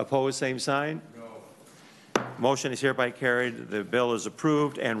 Aye. Opposed, same sign. Motion is hereby carried. The bill is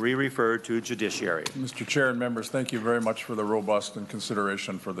approved and re-referred to Judiciary. Mr. Chair and members, thank you very much for the robust and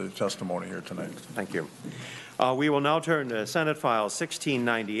consideration for the testimony here tonight. Thank you. We will now turn to Senate File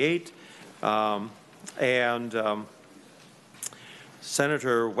 1698.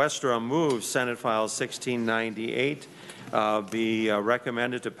 Senator Westrom moves Senate File 1698 be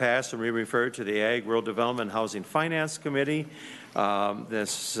recommended to pass and re-referred to the Ag, Rural Development, and Housing Finance Committee.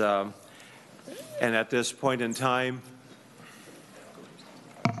 And at this point in time,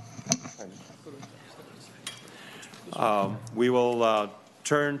 we will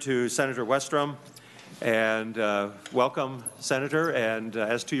turn to Senator Westrom and welcome, Senator, and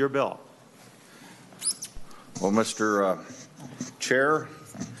as to your bill. Well, Mr. Chair,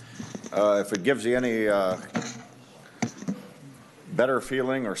 if it gives you any better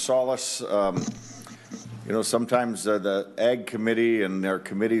feeling or solace, you know, sometimes the Ag Committee and their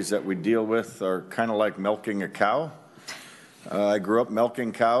committees that we deal with are kind of like milking a cow. I grew up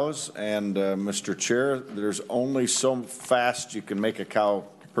milking cows, and Mr. Chair, there's only so fast you can make a cow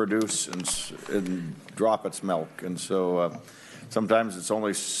produce and drop its milk. And so sometimes it's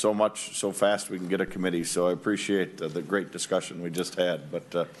only so fast we can get a committee. So I appreciate the great discussion we just had. But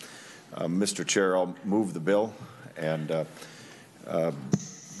Mr. Chair, I'll move the bill and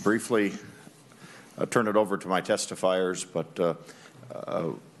briefly turn it over to my testifiers, but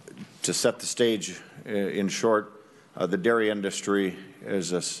to set the stage in short, the dairy industry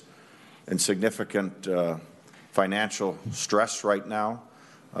is in significant financial stress right now,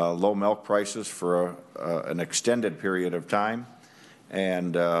 low milk prices for an extended period of time,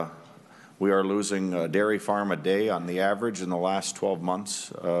 and we are losing a dairy farm a day on the average in the last 12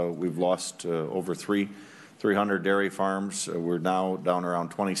 months. We've lost over 300 dairy farms. We're now down around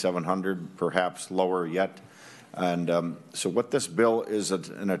 2,700, perhaps lower yet. And so what this bill is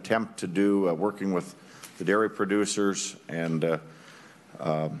an attempt to do, working with the dairy producers and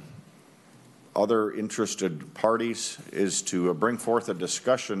other interested parties, is to bring forth a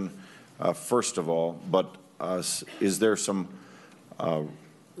discussion, first of all, but is there some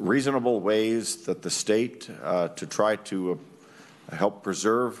reasonable ways that the state to try to help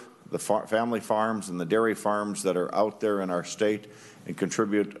preserve the family farms and the dairy farms that are out there in our state and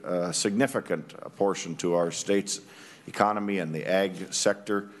contribute a significant portion to our state's economy and the ag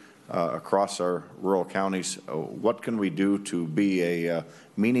sector across our rural counties. What can we do to be a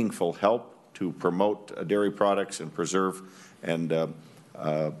meaningful help to promote dairy products and preserve and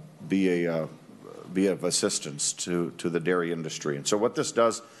be of assistance to the dairy industry? And so what this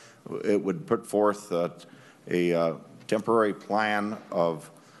does, it would put forth a temporary plan of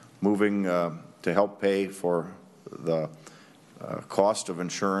moving to help pay for the cost of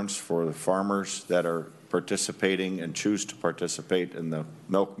insurance for the farmers that are participating and choose to participate in the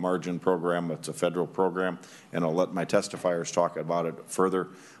milk margin program. It's a federal program, and I'll let my testifiers talk about it further,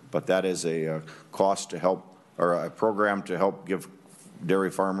 but that is a cost to help, or a program to help give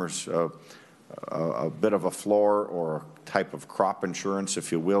dairy farmers a bit of a floor or a type of crop insurance,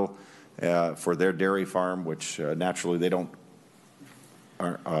 if you will, for their dairy farm, which naturally they don't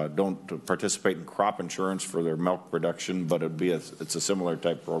participate in crop insurance for their milk production, but it's a similar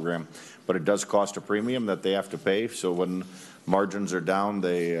type program. But it does cost a premium that they have to pay, so when margins are down,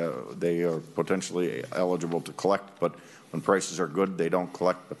 they are potentially eligible to collect, but when prices are good, they don't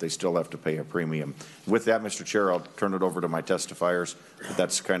collect, but they still have to pay a premium. With that, Mr. Chair, I'll turn it over to my testifiers.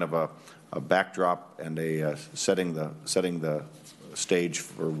 That's kind of a backdrop and a setting the stage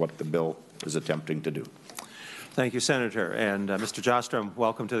for what the bill is attempting to do. Thank you, Senator. And Mr. Jostrom,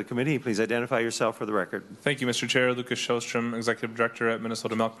 welcome to the committee. Please identify yourself for the record. Thank you, Mr. Chair. Lucas Sjostrom, Executive Director at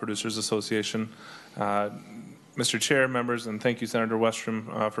Minnesota Milk Producers Association. Mr. Chair, members, and thank you, Senator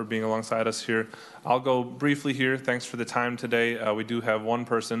Westrom, for being alongside us here. I'll go briefly here. Thanks for the time today. We do have one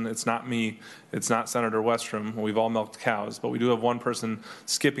person. It's not me. It's not Senator Westrom. We've all milked cows, but we do have one person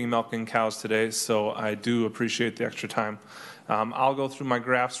skipping milking cows today, so I do appreciate the extra time. I'll go through my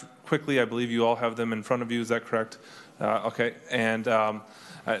graphs quickly. I believe you all have them in front of you. Is that correct? Okay. And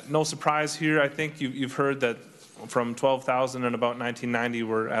no surprise here. I think you've heard that from 12,000 in about 1990,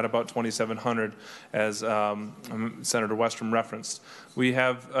 we're at about 2,700, as Senator Westrom referenced. We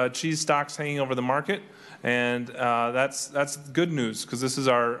have cheese stocks hanging over the market, and that's good news, because this is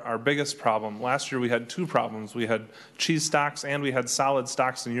our biggest problem. Last year we had two problems. We had cheese stocks and we had solid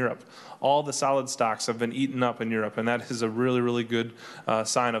stocks in Europe. All the solid stocks have been eaten up in Europe, and that is a really, really good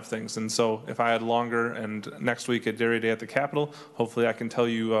sign of things. And so if I had longer, and next week at Dairy Day at the Capitol, hopefully I can tell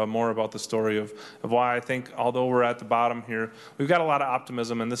you more about the story of why I think, although we're at the bottom here, we've got a lot of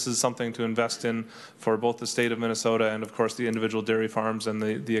optimism, and this is something to invest in for both the state of Minnesota and, of course, the individual dairy farms and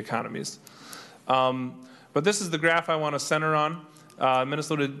the economies. But this is the graph I want to center on.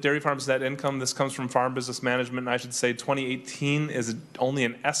 Minnesota Dairy Farms net income, this comes from Farm Business Management, and I should say 2018 is only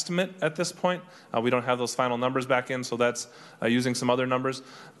an estimate at this point. We don't have those final numbers back in, so that's using some other numbers.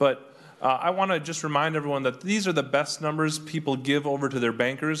 But I want to just remind everyone that these are the best numbers people give over to their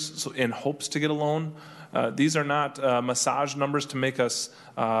bankers in hopes to get a loan. These are not massage numbers to make us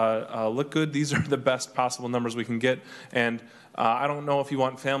look good. These are the best possible numbers we can get. And I don't know if you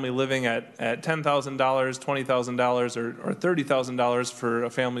want family living at $10,000, $20,000, or $30,000 for a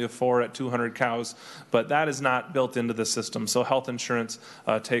family of four at 200 cows, but that is not built into the system. So health insurance,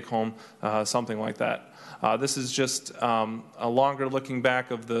 take home, something like that. This is just a longer looking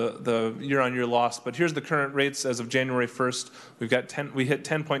back of the year-on-year loss. But here's the current rates as of January 1st. We hit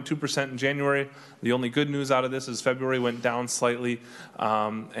 10.2% in January. The only good news out of this is February went down slightly.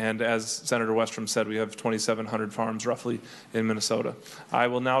 And as Senator Westrom said, we have 2,700 farms roughly in Minnesota. I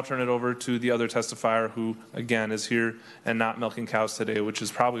will now turn it over to the other testifier who, again, is here and not milking cows today, which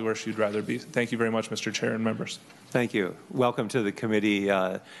is probably where she'd rather be. Thank you very much, Mr. Chair and members. Thank you. Welcome to the committee,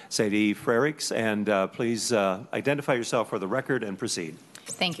 Sadie Frerichs, and please identify yourself for the record and proceed.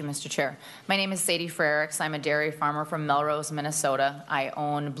 Thank you, Mr. Chair. My name is Sadie Frerichs. I'm a dairy farmer from Melrose, Minnesota. I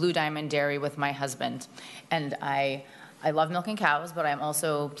own Blue Diamond Dairy with my husband, and I love milking cows, but I'm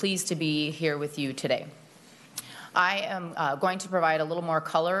also pleased to be here with you today. I am going to provide a little more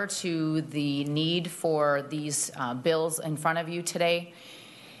color to the need for these bills in front of you today.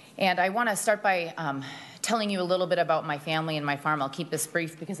 And I want to start by telling you a little bit about my family and my farm. I'll keep this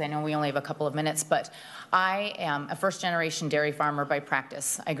brief because I know we only have a couple of minutes, but I am a first-generation dairy farmer by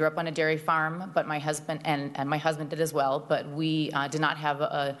practice. I grew up on a dairy farm, but my husband, and my husband did as well, but we did not have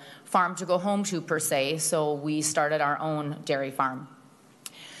a farm to go home to per se, so we started our own dairy farm.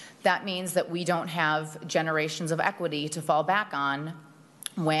 That means that we don't have generations of equity to fall back on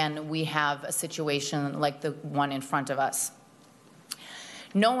when we have a situation like the one in front of us.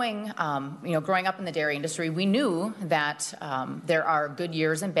 Knowing, growing up in the dairy industry, we knew that there are good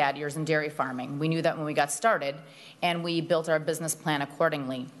years and bad years in dairy farming. We knew that when we got started, and we built our business plan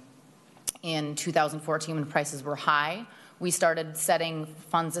accordingly. In 2014, when prices were high, we started setting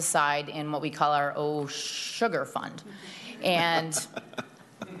funds aside in what we call our sugar fund. And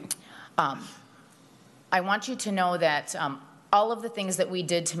I want you to know that all of the things that we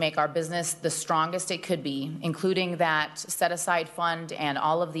did to make our business the strongest it could be, including that set-aside fund and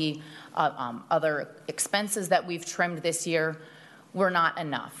all of the other expenses that we've trimmed this year, were not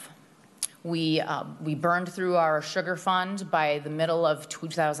enough. We burned through our sugar fund by the middle of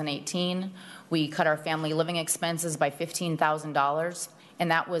 2018. We cut our family living expenses by $15,000,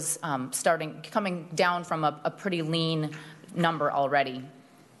 and that was coming down from a pretty lean number already.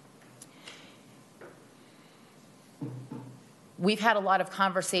 We've had a lot of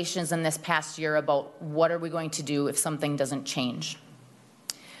conversations in this past year about what are we going to do if something doesn't change.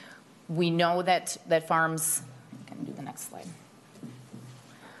 We know that farms, I can do the next slide.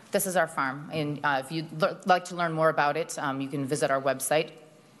 This is our farm, and if you'd like to learn more about it, you can visit our website.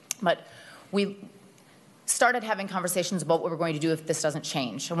 But we started having conversations about what we're going to do if this doesn't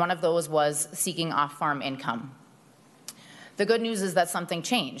change. And one of those was seeking off-farm income. The good news is that something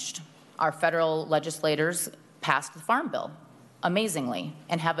changed. Our federal legislators passed the Farm Bill, amazingly,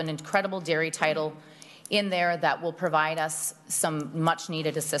 and have an incredible dairy title in there that will provide us some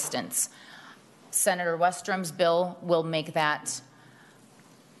much-needed assistance. Senator Westrum's bill will make that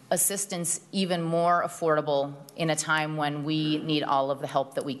assistance even more affordable in a time when we need all of the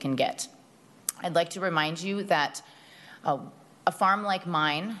help that we can get. I'd like to remind you that a farm like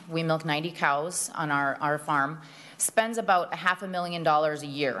mine, we milk 90 cows on our farm, spends about $500,000 a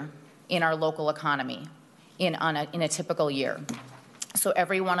year in our local economy in a typical year. So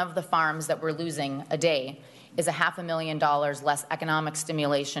every one of the farms that we're losing a day is $500,000 less economic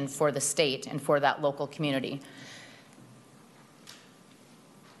stimulation for the state and for that local community.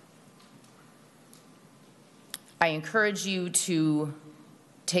 I encourage you to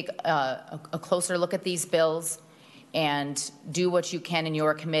take a closer look at these bills and do what you can in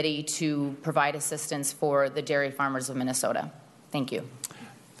your committee to provide assistance for the dairy farmers of Minnesota. Thank you.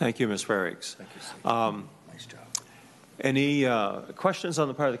 Thank you, Ms. Frerichs. Thank you, nice job. Any questions on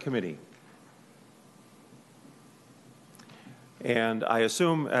the part of the committee? And I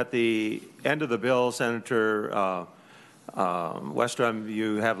assume at the end of the bill, Senator Westrum,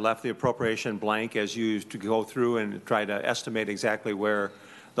 you have left the appropriation blank as you to go through and try to estimate exactly where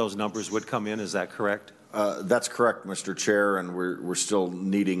those numbers would come in. Is that correct? That's correct, Mr. Chair, and we're still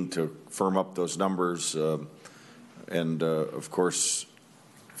needing to firm up those numbers and, of course,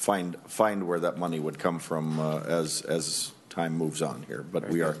 find where that money would come from as time moves on here. But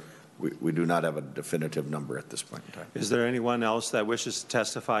we do not have a definitive number at this point in time. Is there anyone else that wishes to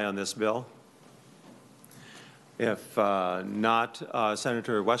testify on this bill? If not,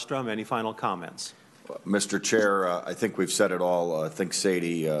 Senator Westrum, any final comments? Mr. Chair, I think we've said it all. I think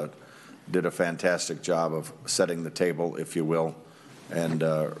Sadie did a fantastic job of setting the table, if you will, and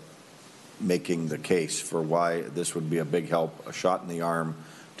making the case for why this would be a big help, a shot in the arm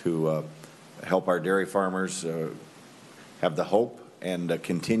to help our dairy farmers have the hope and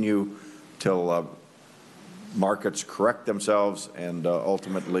continue till markets correct themselves and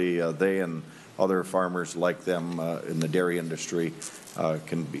ultimately they and other farmers like them in the dairy industry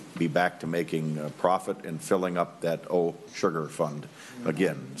can be back to making profit and filling up that sugar fund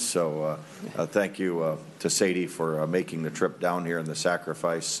again. So thank you to Sadie for making the trip down here and the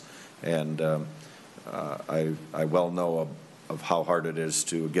sacrifice. And I well know of how hard it is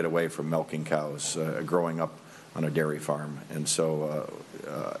to get away from milking cows growing up on a dairy farm. And so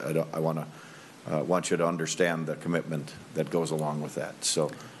I want you to understand the commitment that goes along with that. So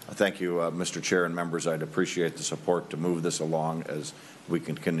thank you, Mr. Chair and members. I'd appreciate the support to move this along as we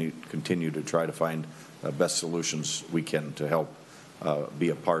can continue to try to find the best solutions we can to help be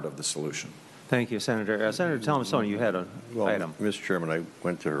a part of the solution. Thank you, Senator. Senator Thomasoni, you had an item. Mr. Chairman, I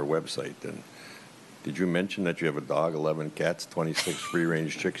went to her website, and did you mention that you have a dog, 11 cats, 26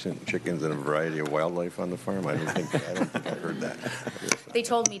 free-range chickens, and a variety of wildlife on the farm? I don't think I heard that. They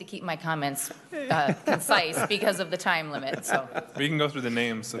told me to keep my comments concise because of the time limit. So we can go through the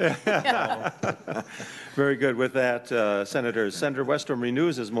names. Very good. With that, Senator Westrum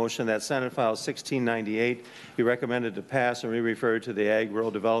renews his motion that Senate File 1698 be recommended to pass and re-referred to the Ag,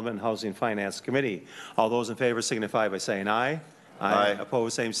 Rural Development, and Housing Finance Committee. All those in favor signify by saying aye. Aye.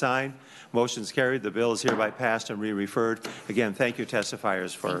 Opposed, same sign. Motion's carried. The bill is hereby passed and re-referred. Again, thank you,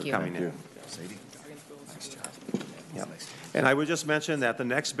 testifiers, for coming in. Yep. And I would just mention that the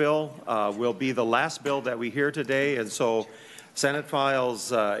next bill will be the last bill that we hear today, and so Senate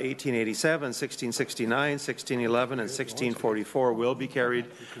Files 1887, 1669, 1611, and 1644 will be carried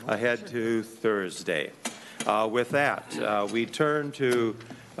ahead to Thursday. With that, we turn to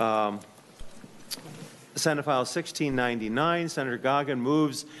Senate File 1699. Senator Goggin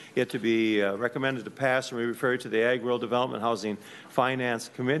moves it to be recommended to pass and be referred to the Ag Rural Development Housing Finance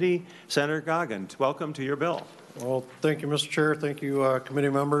Committee. Senator Goggin, welcome to your bill. Well, thank you, Mr. Chair. Thank you, committee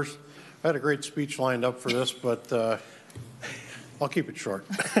members. I had a great speech lined up for this, but I'll keep it short.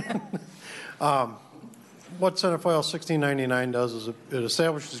 What Senate File 1699 does is it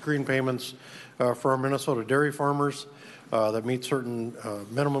establishes green payments for our Minnesota dairy farmers that meet certain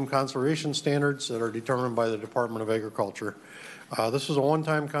minimum conservation standards that are determined by the Department of Agriculture. This is a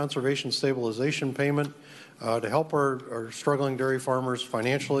one-time conservation stabilization payment to help our struggling dairy farmers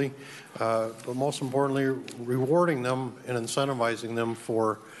financially, but most importantly, rewarding them and incentivizing them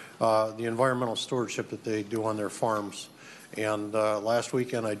for the environmental stewardship that they do on their farms. And last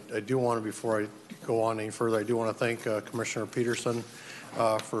weekend, I do want to, before I go on any further, I do want to thank Commissioner Peterson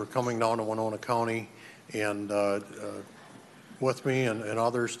for coming down to Winona County and with me and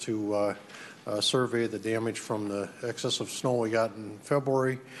others to survey the damage from the excessive snow we got in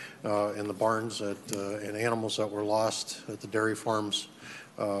February in the barns and animals that were lost at the dairy farms.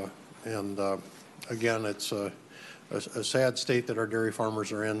 Again, it's a sad state that our dairy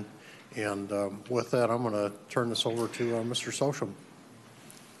farmers are in. And with that, I'm going to turn this over to Mr. Sosham.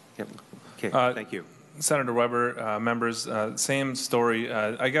 Yep. Okay, thank you. Senator Weber, members, same story.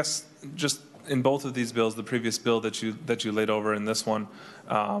 I guess just in both of these bills, the previous bill that you laid over in this one,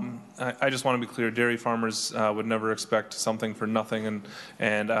 I just want to be clear, dairy farmers would never expect something for nothing,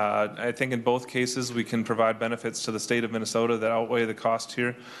 and I think in both cases we can provide benefits to the state of Minnesota that outweigh the cost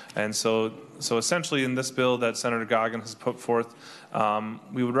here, and so essentially in this bill that Senator Goggin has put forth,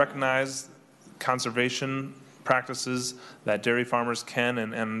 we would recognize conservation practices that dairy farmers can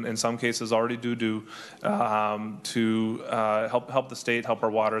and in some cases already do to help the state, help our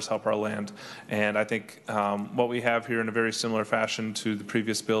waters, help our land. And I think what we have here in a very similar fashion to the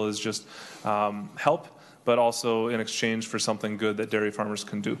previous bill is just help, but also in exchange for something good that dairy farmers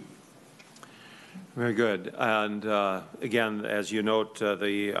can do. Very good. And again, as you note,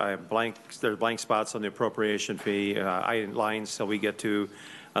 there are blank spots on the appropriation fee lines till we get to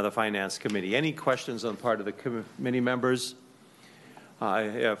the Finance Committee. Any questions on the part of the committee members?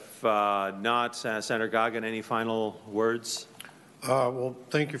 If not, Senator Goggin, any final words? Well,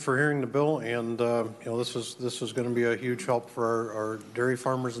 thank you for hearing the bill, and you know, this is going to be a huge help for our dairy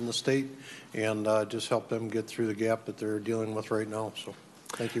farmers in the state, and just help them get through the gap that they're dealing with right now. So.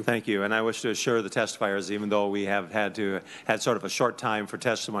 Thank you. Thank you. And I wish to assure the testifiers, even though we have had sort of a short time for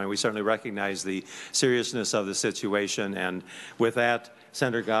testimony, we certainly recognize the seriousness of the situation. And with that,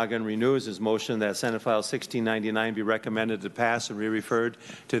 Senator Goggin renews his motion that Senate File 1699 be recommended to pass and be referred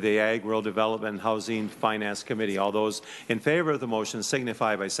to the Ag, Rural Development, and Housing Finance Committee. All those in favor of the motion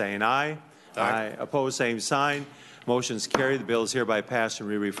signify by saying aye. Aye. Opposed, same sign. Motion's carried. The bill is hereby passed and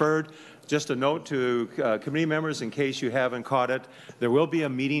re-referred. Just a note to committee members, in case you haven't caught it, there will be a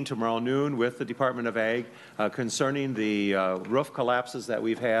meeting tomorrow noon with the Department of Ag concerning the roof collapses that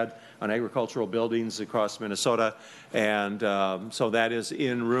we've had on agricultural buildings across Minnesota, and so that is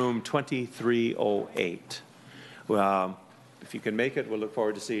in room 2308. If you can make it, we'll look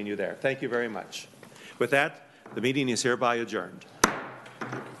forward to seeing you there. Thank you very much. With that, the meeting is hereby adjourned.